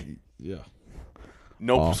 Yuck. Yeah.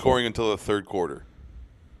 No Awful. scoring until the third quarter.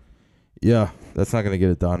 Yeah, that's not going to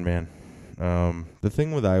get it done, man. The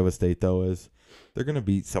thing with Iowa State, though, is they're going to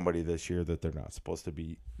beat somebody this year that they're not supposed to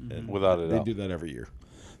beat. And Without a they doubt. do that every year.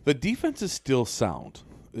 The defense is still sound.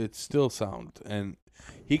 It's still sound, and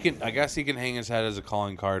I guess he can hang his head as a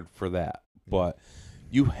calling card for that. But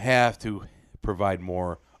you have to provide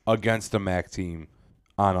more against a MAC team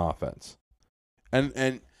on offense,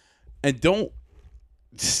 and don't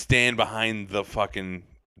stand behind the fucking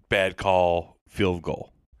bad call field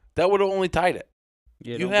goal. That would have only tied it.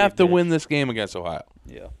 Yeah, You don't have be a to bitch. win this game against Ohio.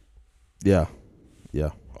 Yeah. Yeah.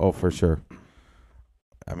 Yeah. Oh, for sure.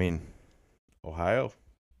 I mean, Ohio,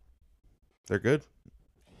 they're good.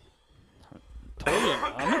 Totally.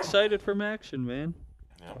 I'm excited for action, man.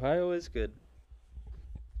 Yeah. Ohio is good.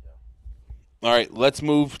 All right, let's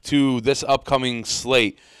move to this upcoming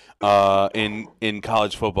slate in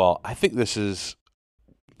college football. I think this is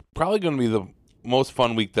probably going to be the most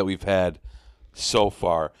fun week that we've had so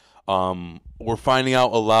far. We're finding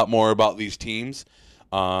out a lot more about these teams,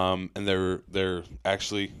 and they're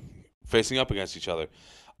actually facing up against each other.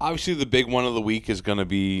 Obviously, the big one of the week is going to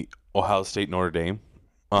be Ohio State Notre Dame.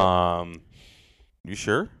 You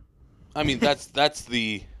sure? I mean, that's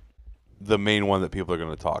the main one that people are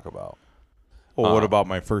going to talk about. Well, what about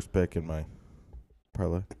my first pick in my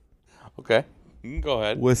parlay? Okay, you can go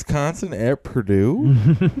ahead. Wisconsin at Purdue.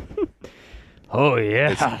 Oh,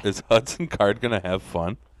 yeah. Is Hudson Card going to have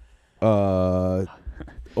fun? Over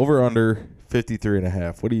under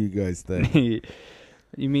 53.5. What do you guys think?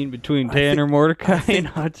 You mean between Tanner Mordecai and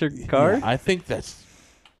Hudson Card? Yeah, I think that's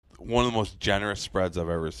one of the most generous spreads I've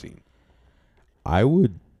ever seen. I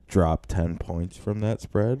would drop 10 points from that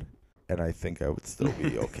spread, and I think I would still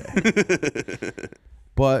be okay.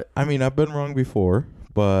 But, I mean, I've been wrong before,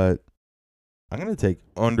 but I'm going to take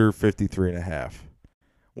under 53.5.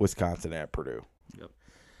 Wisconsin at Purdue. Yep.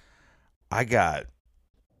 I got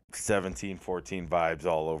 17-14 vibes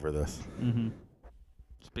all over this. Mm-hmm.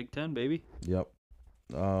 It's Big Ten, baby. Yep.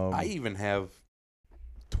 I even have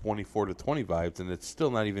 24-20 vibes, and it's still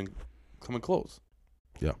not even coming close.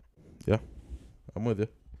 Yeah, I'm with you.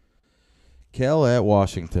 Cal at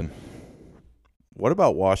Washington. What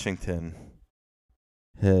about Washington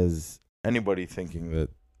has anybody thinking that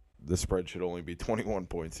the spread should only be 21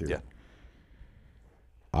 points here. Yeah.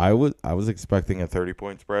 I was expecting a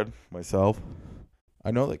 30-point spread myself.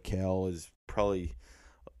 I know that Cal is probably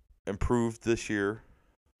improved this year.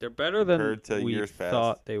 They're better than compared to we years past.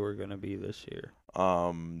 thought they were going to be this year.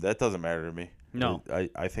 That doesn't matter to me. No.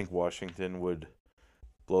 I think Washington would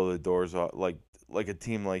blow the doors off like a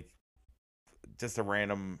team like just a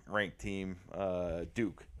random ranked team,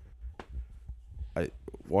 Duke.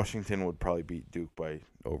 Washington would probably beat Duke by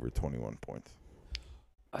over 21 points.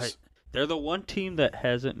 They're the one team that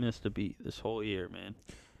hasn't missed a beat this whole year, man.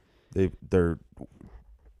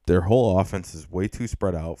 Their whole offense is way too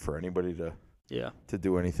spread out for anybody to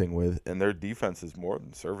do anything with, and their defense is more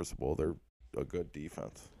than serviceable. They're a good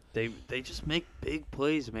defense. They just make big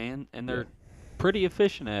plays, man, and they're pretty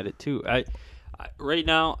efficient at it too. I right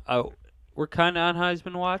now we're kind of on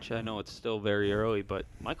Heisman watch. I know it's still very early, but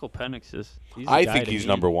Michael Penix I think he's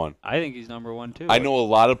number one. I think he's number one too. I know a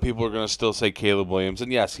lot of people are going to still say Caleb Williams,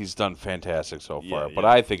 and yes, he's done fantastic so far. But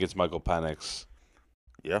I think it's Michael Penix.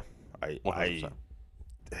 Yeah, I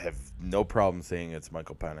have no problem saying it's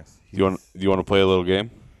Michael Penix. Do you want to play a little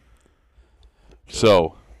game?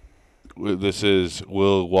 So, this is,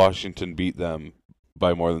 will Washington beat them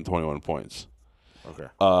by more than 21 points? Okay.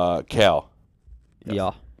 Cal. Yes.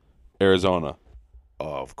 Yeah. Arizona.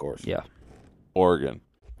 Oh, of course. Yeah. Oregon.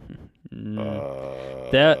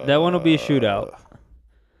 That one will be a shootout.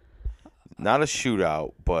 Not a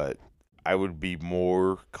shootout, but I would be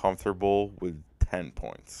more comfortable with 10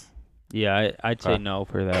 points. Yeah, I'd say no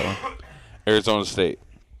for that one. Arizona State.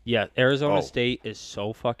 Yeah, Arizona State is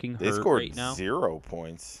so fucking hurt They scored right now. 0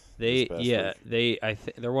 points. They're week.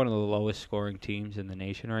 one of the lowest scoring teams in the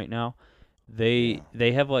nation right now. They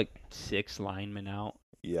have like 6 linemen out.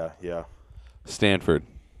 Yeah. Stanford.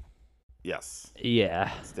 Yes.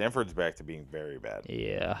 Yeah. Stanford's back to being very bad.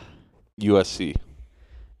 Yeah. USC.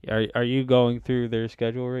 Are you going through their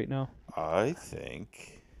schedule right now? I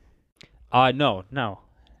think. No,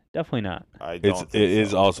 definitely not. I don't. It think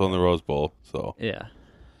is so. also in the Rose Bowl. So Yeah.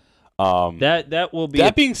 that That will be.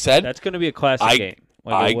 being said, that's going to be a classic game.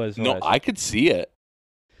 Like it was. I could see it.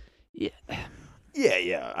 Yeah.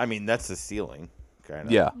 Yeah. I mean, that's the ceiling, kind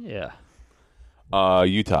of. Yeah. Yeah.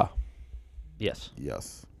 Utah. Yes.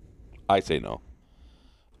 Yes. I say no.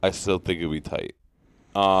 I still think it'll be tight.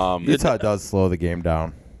 Utah does slow the game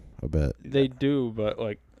down a bit. They do, but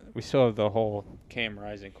like we still have the whole Cam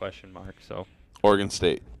Rising question mark. So. Oregon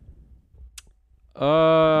State.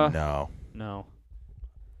 No.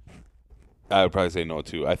 I would probably say no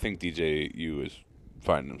too. I think DJU is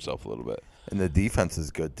finding himself a little bit. And the defense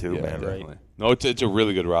is good too, Yeah, man. definitely. No, it's a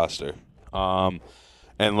really good roster. And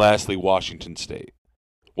lastly, Washington State.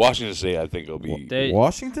 Washington State, I think, will be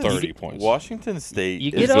Washington 30 points. Washington State.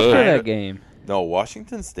 You is get up for kind that of- game. No,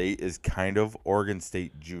 Washington State is kind of Oregon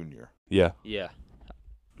State Junior, Yeah. Yeah.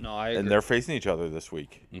 No, I agree. and they're facing each other this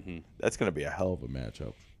week. Mm-hmm. That's going to be a hell of a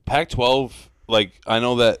matchup. Pac-12, like I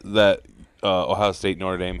know that Ohio State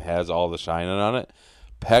Notre Dame has all the shine on it.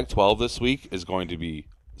 Pac-12 this week is going to be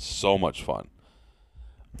so much fun.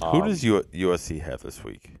 Who does USC have this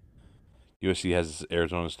week? USC has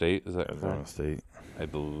Arizona State. Is that Arizona correct? State. I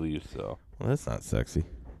believe so. Well, that's not sexy.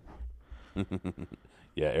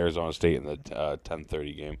 Yeah, Arizona State in the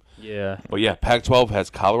 10:30 game. Yeah. But yeah, Pac-12 has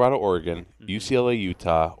Colorado, Oregon, UCLA,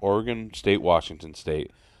 Utah, Oregon State, Washington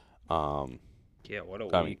State. Yeah, what a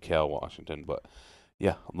week. I mean, Cal, Washington, but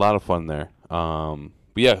yeah, a lot of fun there. But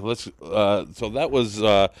yeah, let's. So that was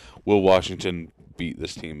will Washington beat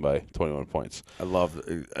this team by 21 points? I love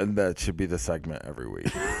it. And that should be the segment every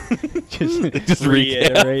week. just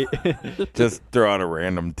reiterate. Just throw out a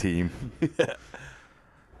random team.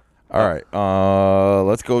 All right.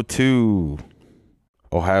 Let's go to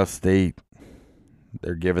Ohio State.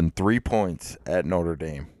 They're given 3 points at Notre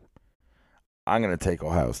Dame. I'm going to take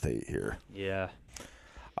Ohio State here. Yeah.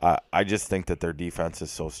 I just think that their defense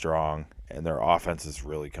is so strong and their offense is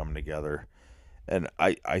really coming together. And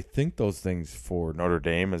I think those things for Notre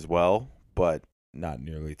Dame as well, but not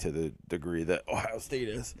nearly to the degree that Ohio State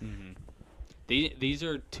is. Mm-hmm. These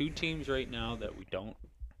are two teams right now that we don't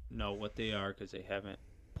know what they are because they haven't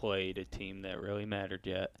played a team that really mattered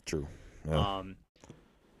yet. True. Yeah.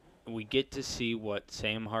 We get to see what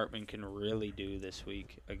Sam Hartman can really do this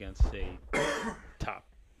week against a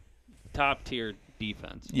top tier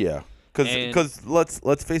defense. Yeah, because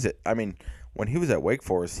let's face it. I mean, when he was at Wake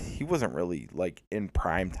Forest, he wasn't really like in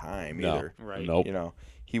prime time either. Right. Nope. You know,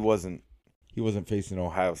 he wasn't facing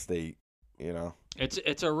Ohio State. You know,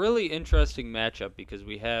 It's a really interesting matchup because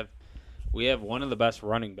we have one of the best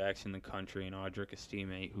running backs in the country in Audric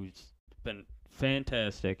Estime, who's been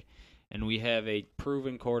fantastic, and we have a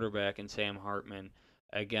proven quarterback in Sam Hartman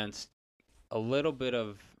against a little bit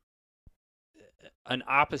of an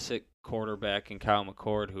opposite quarterback in Kyle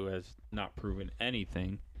McCord, who has not proven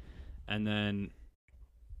anything, and then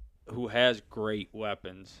who has great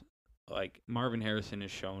weapons. Like Marvin Harrison has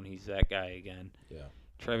shown he's that guy again. Yeah.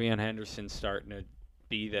 Trevion Henderson's starting to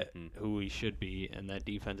be that who he should be, and that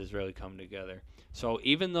defense has really come together. So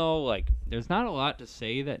even though there's not a lot to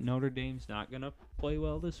say that Notre Dame's not gonna play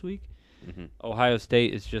well this week, Ohio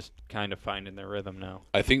State is just kind of finding their rhythm now.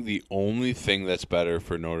 I think the only thing that's better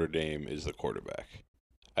for Notre Dame is the quarterback.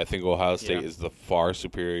 I think Ohio State is the far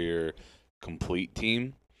superior complete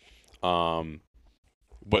team. But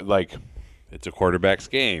it's a quarterback's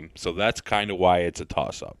game, so that's kind of why it's a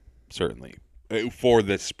toss-up, certainly, for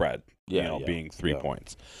this spread. Being 3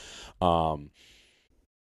 points. I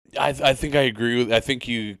think I agree with. I think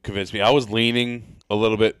you convinced me. I was leaning a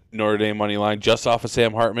little bit Notre Dame money line just off of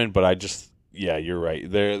Sam Hartman, but you're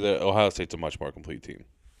right. The Ohio State's a much more complete team.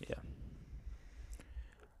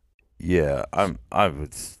 Yeah, I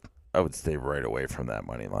would stay right away from that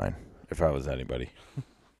money line if I was anybody.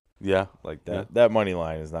 Yeah, That money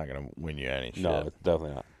line is not going to win you any shit. No, it's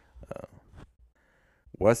definitely not.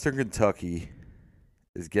 Western Kentucky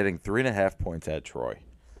is getting 3.5 points at Troy.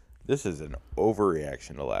 This is an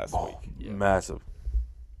overreaction to last week. Yeah. Massive.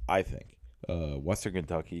 I think Western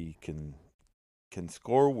Kentucky can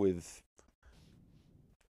score with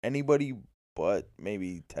anybody but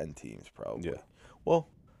maybe 10 teams probably. Yeah. Well,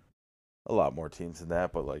 a lot more teams than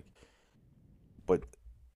that, but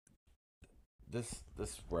this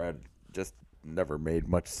spread just never made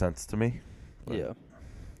much sense to me. But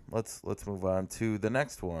let's move on to the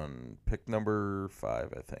next one. Pick number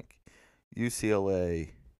 5, I think.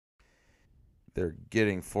 UCLA. They're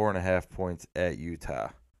getting 4.5 points at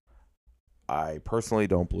Utah. I personally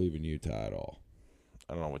don't believe in Utah at all.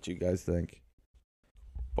 I don't know what you guys think,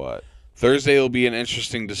 but Thursday will be an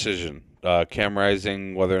interesting decision. Cam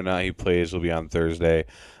Rising, whether or not he plays, will be on Thursday.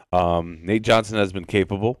 Nate Johnson has been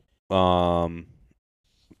capable.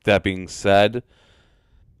 That being said,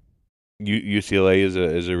 UCLA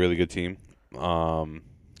is a really good team. I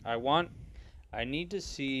need to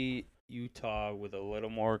see Utah with a little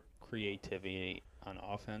more creativity on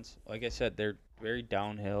offense. Like I said, they're very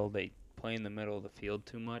downhill. They play in the middle of the field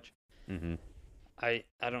too much. Mm-hmm. I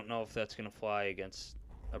don't know if that's going to fly against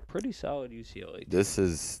a pretty solid UCLA team. This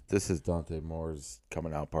is Dante Moore's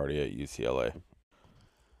coming out party at UCLA.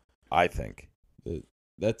 I think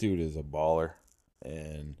that dude is a baller,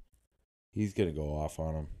 and he's gonna go off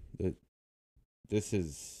on him. This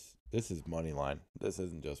is money line. This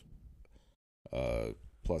isn't just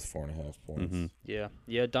plus 4.5 points. Mm-hmm.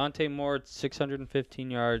 Yeah. Dante Moore,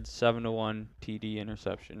 615 yards, 7-1 TD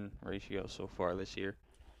interception ratio so far this year.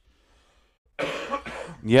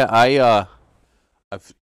 Yeah,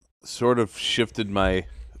 I've sort of shifted my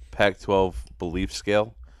Pac-12 belief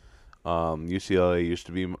scale. UCLA used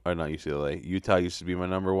to be, or not UCLA, Utah used to be my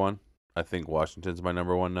number one. I think Washington's my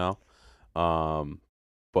number one now.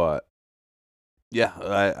 But yeah,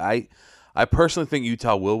 I personally think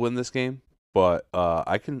Utah will win this game, but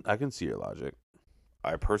I can see your logic.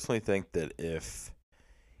 I personally think that if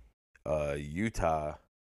Utah,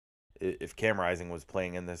 if Cam Rising was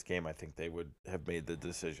playing in this game, I think they would have made the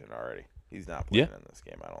decision already. He's not playing in this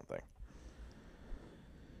game, I don't think.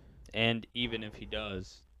 And even if he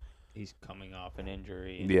does, he's coming off an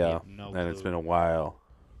injury. And it's been a while.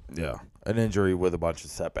 Yeah, an injury with a bunch of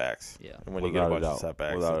setbacks. Yeah, and when you get a bunch of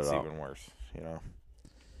setbacks, it's even worse.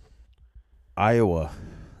 Iowa.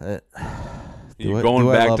 You're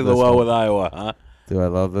going back to the well with Iowa, huh? Do I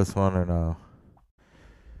love this one or no?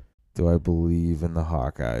 Do I believe in the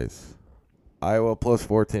Hawkeyes? Iowa plus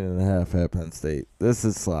 14.5 at Penn State. This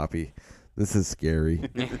is sloppy. This is scary.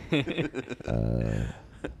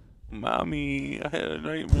 Mommy, I had a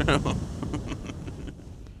nightmare.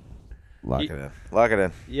 Lock it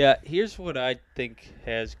in. Yeah, here's what I think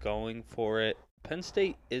has going for it. Penn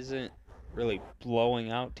State isn't really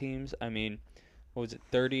blowing out teams. I mean, what was it,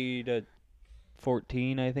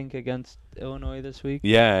 30-14, I think, against Illinois this week?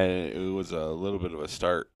 Yeah, it was a little bit of a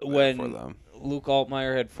start when for them. Luke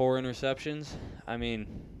Altmaier had 4 interceptions. I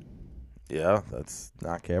mean, yeah, that's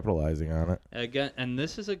not capitalizing on it. Again, and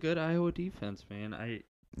this is a good Iowa defense, man.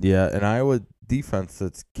 An Iowa defense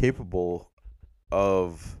that's capable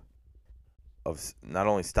of not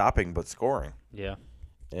only stopping but scoring. Yeah.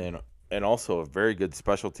 And also a very good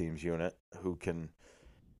special teams unit who can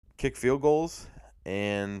kick field goals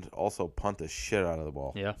and also punt the shit out of the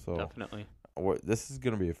ball. Yeah, so definitely. This is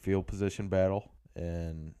going to be a field position battle,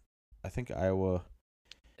 and I think Iowa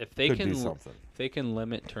if they could can do something. If they can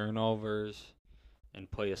limit turnovers and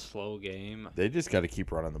play a slow game. They just got to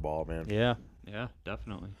keep running the ball, man. Yeah,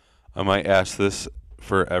 definitely. I might ask this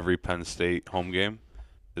for every Penn State home game.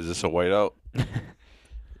 Is this a whiteout?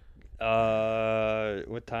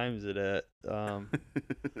 What time is it at? I'm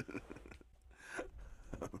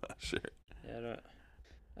not sure. Yeah,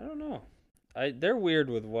 I don't know. They're weird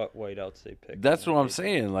with what whiteouts they pick. That's what I'm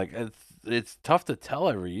saying. Like it's tough to tell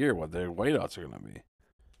every year what their whiteouts are gonna be.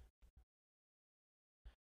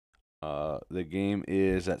 The game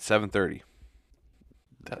is at 7:30.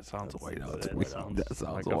 That sounds a whiteout to me. That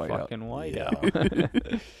sounds like a a whiteout. fucking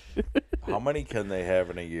whiteout. How many can they have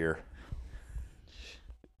in a year?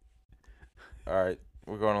 All right,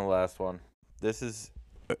 we're going to the last one. This is,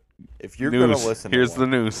 if you're going to listen Here's to the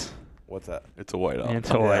one, news. what's that? It's a whiteout.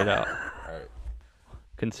 It's a whiteout. All right.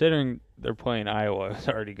 Considering they're playing Iowa, it's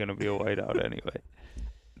already going to be a whiteout anyway.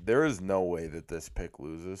 There is no way that this pick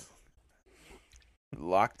loses.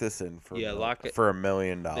 Lock this in for lock it. for $1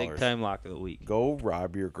 million. Big time lock of the week. Go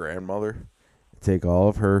rob your grandmother, take all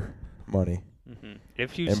of her money, Mm-hmm.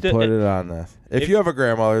 If you and put it on this. If you have a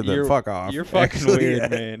grandmother, then fuck off. You're fucking Actually,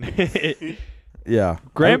 weird, man. Yeah.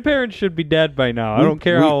 Grandparents should be dead by now. I don't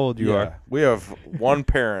care how old you are. We have one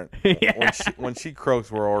parent. Yeah. When she croaks,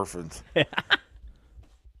 we're orphans.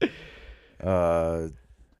 UNLV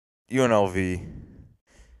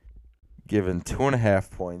given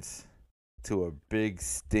 2.5 points to a big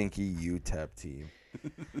stinky UTEP team.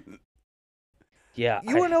 Yeah.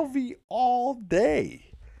 UNLV all day.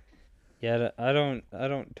 Yeah, I don't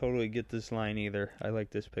totally get this line either. I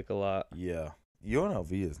like this pick a lot. Yeah.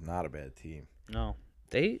 UNLV is not a bad team. No.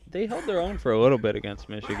 They held their own for a little bit against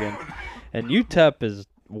Michigan. And UTEP is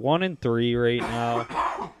 1-3 right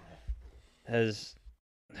now. It's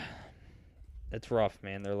rough,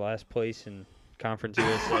 man. They're last place in Conference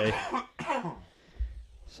USA.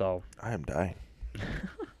 So I am dying.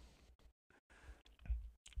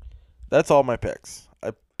 That's all my picks.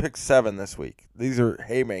 I picked 7 this week. These are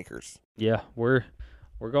haymakers. yeah, we're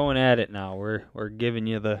going at it now. We're giving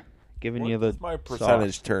you the What's my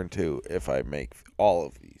percentage turn to if I make all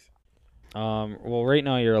of these? Well, right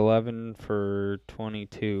now you're 11 for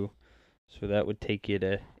 22, so that would take you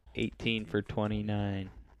to 18 for 29.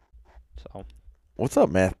 So What's up,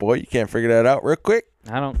 math boy? You can't figure that out real quick?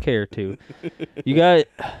 I don't care to. You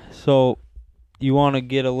want to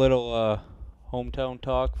get a little hometown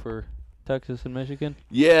talk for Texas and Michigan?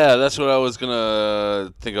 Yeah, that's what I was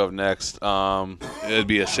gonna think of next. It'd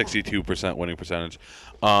be a 62% winning percentage.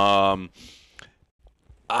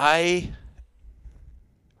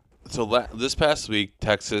 This past week,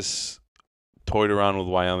 Texas toyed around with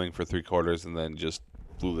Wyoming for 3 quarters and then just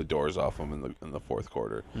blew the doors off them in the fourth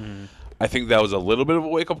quarter. Mm. I think that was a little bit of a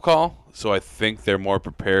wake up call. So I think they're more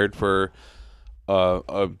prepared for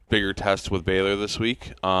a bigger test with Baylor this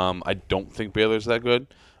week. I don't think Baylor's that good.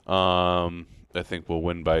 I think we'll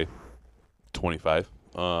win by 25.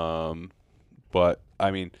 But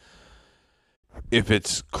I mean, if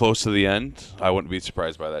it's close to the end, I wouldn't be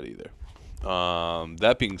surprised by that either.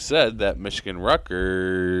 That being said, that Michigan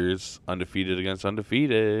Rutgers undefeated against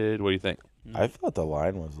undefeated. What do you think? I thought the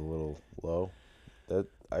line was a little low.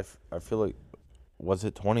 I feel like, was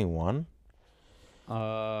it 21?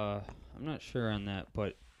 I'm not sure on that,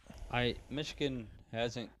 but Michigan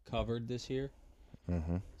hasn't covered this year.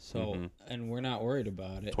 Mm-hmm. So, and we're not worried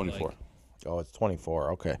about it. 24. Like, Oh, it's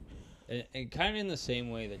 24. Okay. and kind of in the same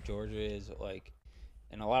way that Georgia is, like,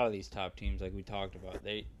 and a lot of these top teams, like we talked about,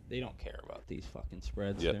 they don't care about these fucking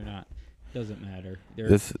spreads. Yep. They're not. Doesn't matter.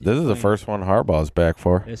 This is the first one Harbaugh's back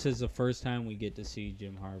for. This is the first time we get to see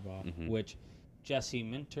Jim Harbaugh, which Jesse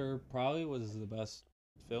Minter probably was the best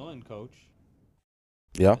fill-in coach.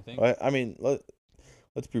 Yeah. I think. I mean,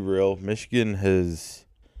 let's be real. Michigan has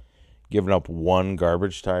given up 1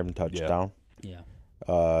 garbage time touchdown. Yeah.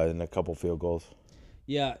 And a couple field goals.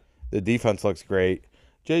 Yeah. The defense looks great.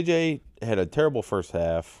 JJ had a terrible first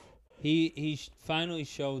half. He finally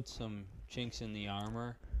showed some chinks in the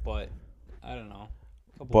armor, but I don't know.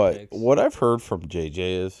 But picks. what I've heard from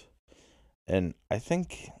JJ is, and I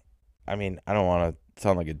don't want to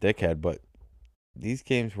sound like a dickhead, but these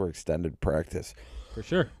games were extended practice. For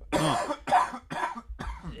sure. No.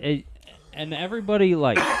 And everybody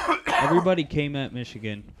came at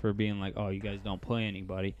Michigan for being like, oh, you guys don't play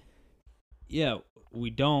anybody. Yeah, we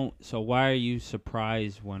don't. So why are you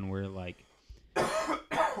surprised when we're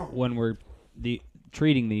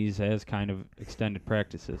treating these as kind of extended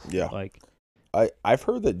practices? Yeah. Like, I've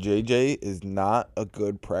heard that JJ is not a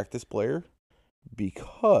good practice player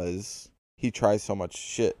because he tries so much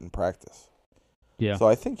shit in practice. yeah. So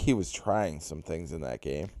I think he was trying some things in that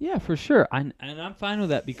game. Yeah, for sure. And I'm fine with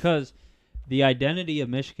that because the identity of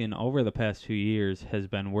Michigan over the past 2 years has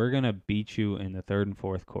been we're going to beat you in the third and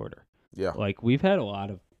fourth quarter. Yeah. Like, we've had a lot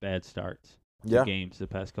of bad starts to Yeah. games the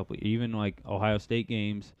past couple, even like Ohio State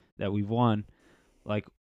games that we've won. Like,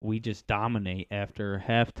 we just dominate after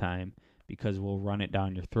halftime because we'll run it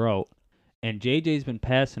down your throat. And JJ's been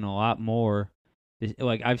passing a lot more.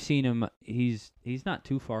 Like, I've seen him, he's not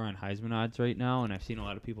too far on Heisman odds right now, and I've seen a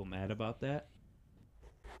lot of people mad about that.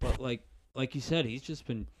 But like you said, he's just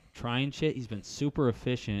been trying shit. He's been super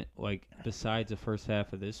efficient, like, besides the first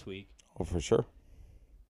half of this week. Oh, for sure.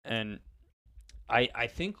 And I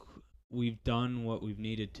think we've done what we've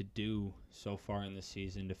needed to do so far in the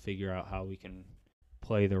season to figure out how we can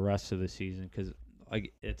play the rest of the season. Because,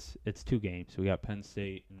 like, it's 2 games. We got Penn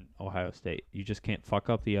State and Ohio State. You just can't fuck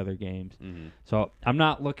up the other games. Mm-hmm. So I'm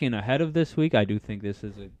not looking ahead of this week. I do think this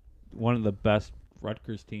is one of the best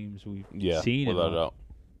Rutgers teams we've seen without a doubt.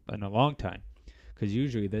 in a long time. Because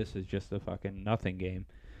usually this is just a fucking nothing game.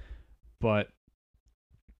 But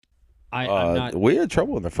I'm not. We had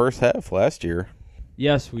trouble in the first half last year.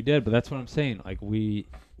 Yes, we did, but that's what I'm saying. Like,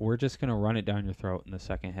 we're just gonna run it down your throat in the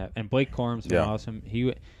second half. And Blake Corum's been awesome.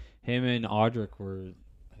 Him and Audric were,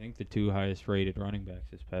 I think, the 2 highest rated running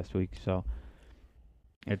backs this past week. So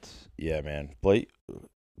it's man. Blake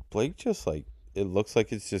just, like, it looks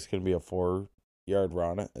like it's just gonna be a 4-yard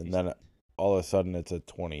run, and then all of a sudden it's a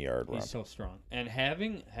 20-yard run. He's so strong. And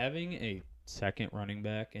having a second running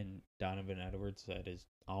back in Donovan Edwards that is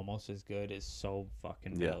almost as good is so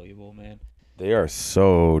fucking valuable, man. They are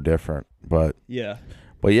so different, but yeah,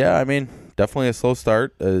 I mean, definitely a slow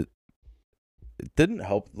start. It didn't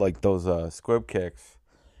help, like, those squib kicks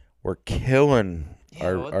were killing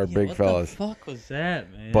our big fellas. What the fuck was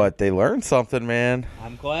that, man? But they learned something, man.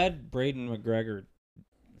 I'm glad Braden McGregor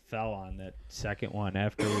fell on that second one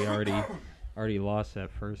after we already lost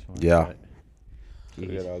that first one. Yeah.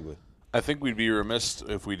 It get ugly. I think we'd be remiss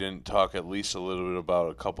if we didn't talk at least a little bit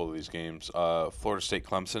about a couple of these games. Florida State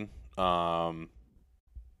Clemson.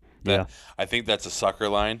 Yeah. I think that's a sucker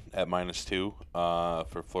line at -2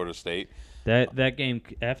 for Florida State. That game,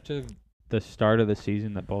 after the start of the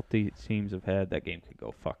season that both these teams have had, that game could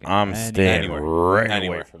go fucking I'm staying right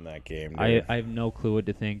Anywhere. away from that game, I have no clue what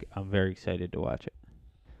to think. I'm very excited to watch it.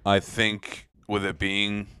 I think with it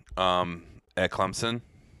being at Clemson,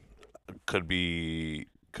 could be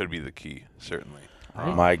the key, certainly.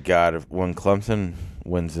 My God, when Clemson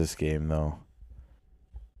wins this game, though,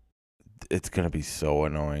 it's going to be so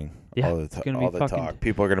annoying. Yeah, all the it's gonna be fucking talk.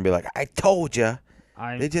 People are going to be like, I told you.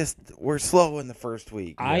 They just were slow in the first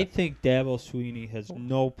week. I think Dabo Swinney has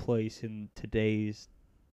no place in today's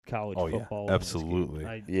college football.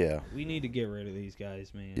 Absolutely. We need to get rid of these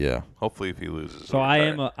guys, man. Yeah. Hopefully, if he loses. So I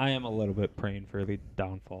am a little bit praying for the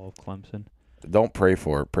downfall of Clemson. Don't pray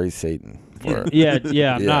for it. Praise Satan for it.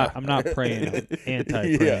 I'm not praying. I'm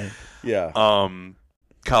anti-praying. Yeah.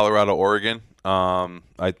 Colorado, Oregon.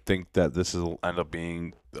 I think that this will end up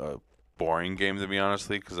being a boring game, to be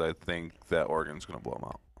honestly, because I think that Oregon's going to blow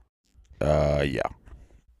them out. Yeah.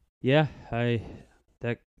 Yeah,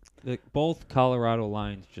 both Colorado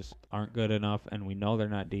lines just aren't good enough, and we know they're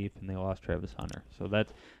not deep, and they lost Travis Hunter. So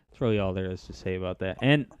that's really all there is to say about that.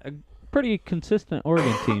 And a pretty consistent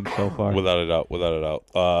Oregon team so far. Without a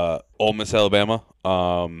doubt. Ole Miss, Alabama.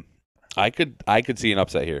 I could see an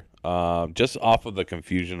upset here. Just off of the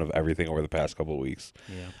confusion of everything over the past couple of weeks.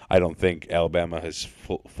 Yeah. I don't think Alabama has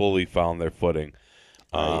fully found their footing.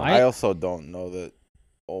 I also don't know that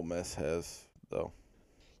Ole Miss has, though.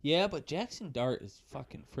 Yeah, but Jackson Dart is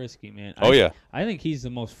fucking frisky, man. I think he's the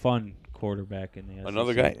most fun quarterback in the SEC.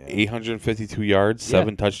 Another guy, 852 yards,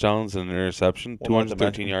 7 touchdowns, and an interception,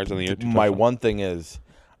 213 yards on the year. My one thing is,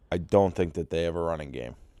 I don't think that they have a running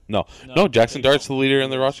game. No, Jackson Dart's the leader in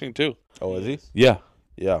the rushing, too. Oh, is he? Yeah.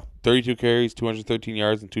 Yeah. 32 carries, 213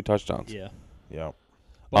 yards, and 2 touchdowns. Yeah.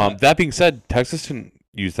 That being said, Texas didn't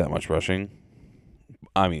use that much rushing.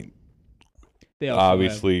 I mean,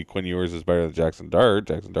 obviously, Quinn Ewers is better than Jackson Dart.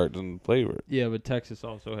 Jackson Dart doesn't play with it. Yeah, but Texas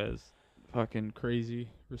also has fucking crazy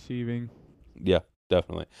receiving. Yeah,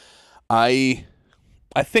 definitely. I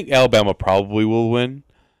think Alabama probably will win,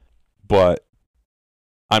 but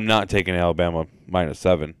I'm not taking Alabama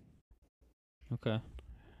 -7. Okay.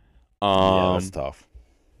 That's tough.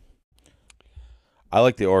 I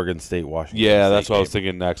like the Oregon State Washington. Yeah, State that's what game. I was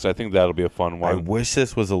thinking next. I think that'll be a fun one. I wish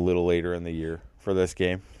this was a little later in the year for this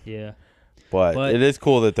game. Yeah. But it is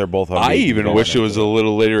cool that they're both. I even wish it was a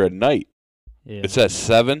little later at night. Yeah. It's at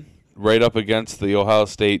 7, right up against the Ohio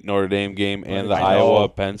State Notre Dame game and the Iowa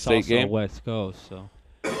Penn State game. West Coast, so.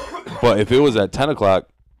 But if it was at 10 o'clock,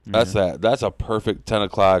 that's a perfect 10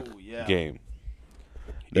 o'clock game.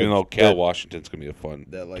 Even though Cal Washington's gonna be a fun,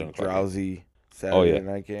 that like fun drowsy Saturday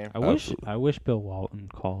night game. I wish Bill Walton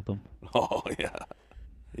called them. Oh yeah.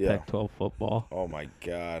 Pac-12 football. Oh my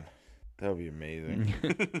God, that would be amazing.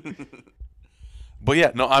 But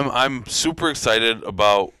yeah, no, I'm super excited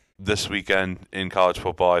about this weekend in college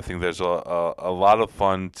football. I think there's a lot of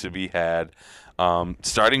fun to be had.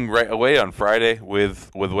 Starting right away on Friday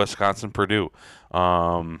with Wisconsin Purdue.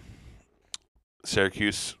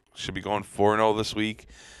 Syracuse should be going 4-0 this week.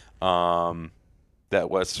 That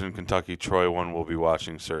Western Kentucky Troy one we'll be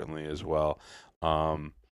watching certainly as well.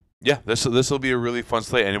 Yeah, this will be a really fun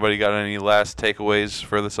slate. Anybody got any last takeaways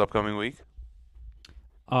for this upcoming week?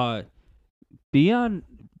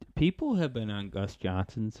 People have been on Gus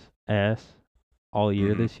Johnson's ass all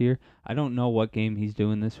year this year. I don't know what game he's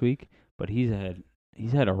doing this week, but he's had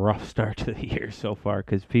a rough start to the year so far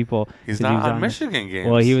because he's not on Michigan games.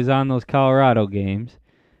 Well, he was on those Colorado games,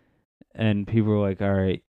 and people were like, "All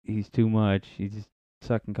right, he's too much. He's just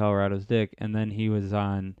sucking Colorado's dick." And then he was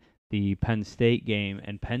on the Penn State game,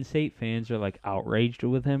 and Penn State fans are like outraged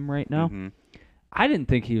with him right now. Mm-hmm. I didn't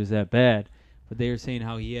think he was that bad, but they were saying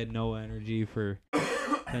how he had no energy for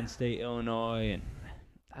Penn State, Illinois, and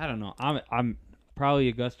I don't know. I'm probably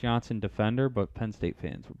a Gus Johnson defender, but Penn State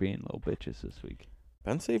fans were being little bitches this week.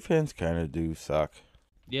 Penn State fans kind of do suck.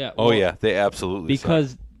 Yeah. Oh yeah, they absolutely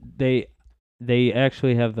because suck. they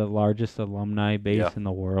actually have the largest alumni base in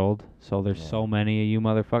the world. So there's so many of you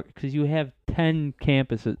motherfuckers. Because you have 10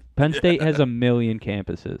 campuses. Penn State has 1 million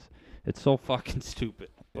campuses. It's so fucking stupid.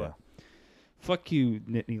 Yeah. Fuck you,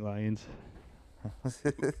 Nittany Lions.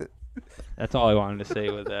 That's all I wanted to say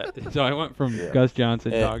with that. So I went from Gus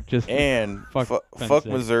Johnson talk just and fuck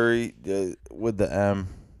Missouri with the M.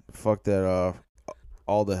 Fuck that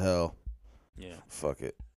all the hell. Yeah. Fuck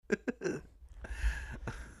it.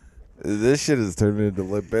 This shit has turned into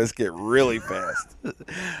Limp Bizkit really fast.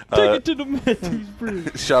 Take it to the Matthews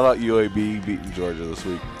Bridge. Shout out UAB beating Georgia this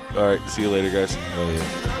week. All right, see you later, guys. Oh,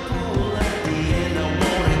 yeah.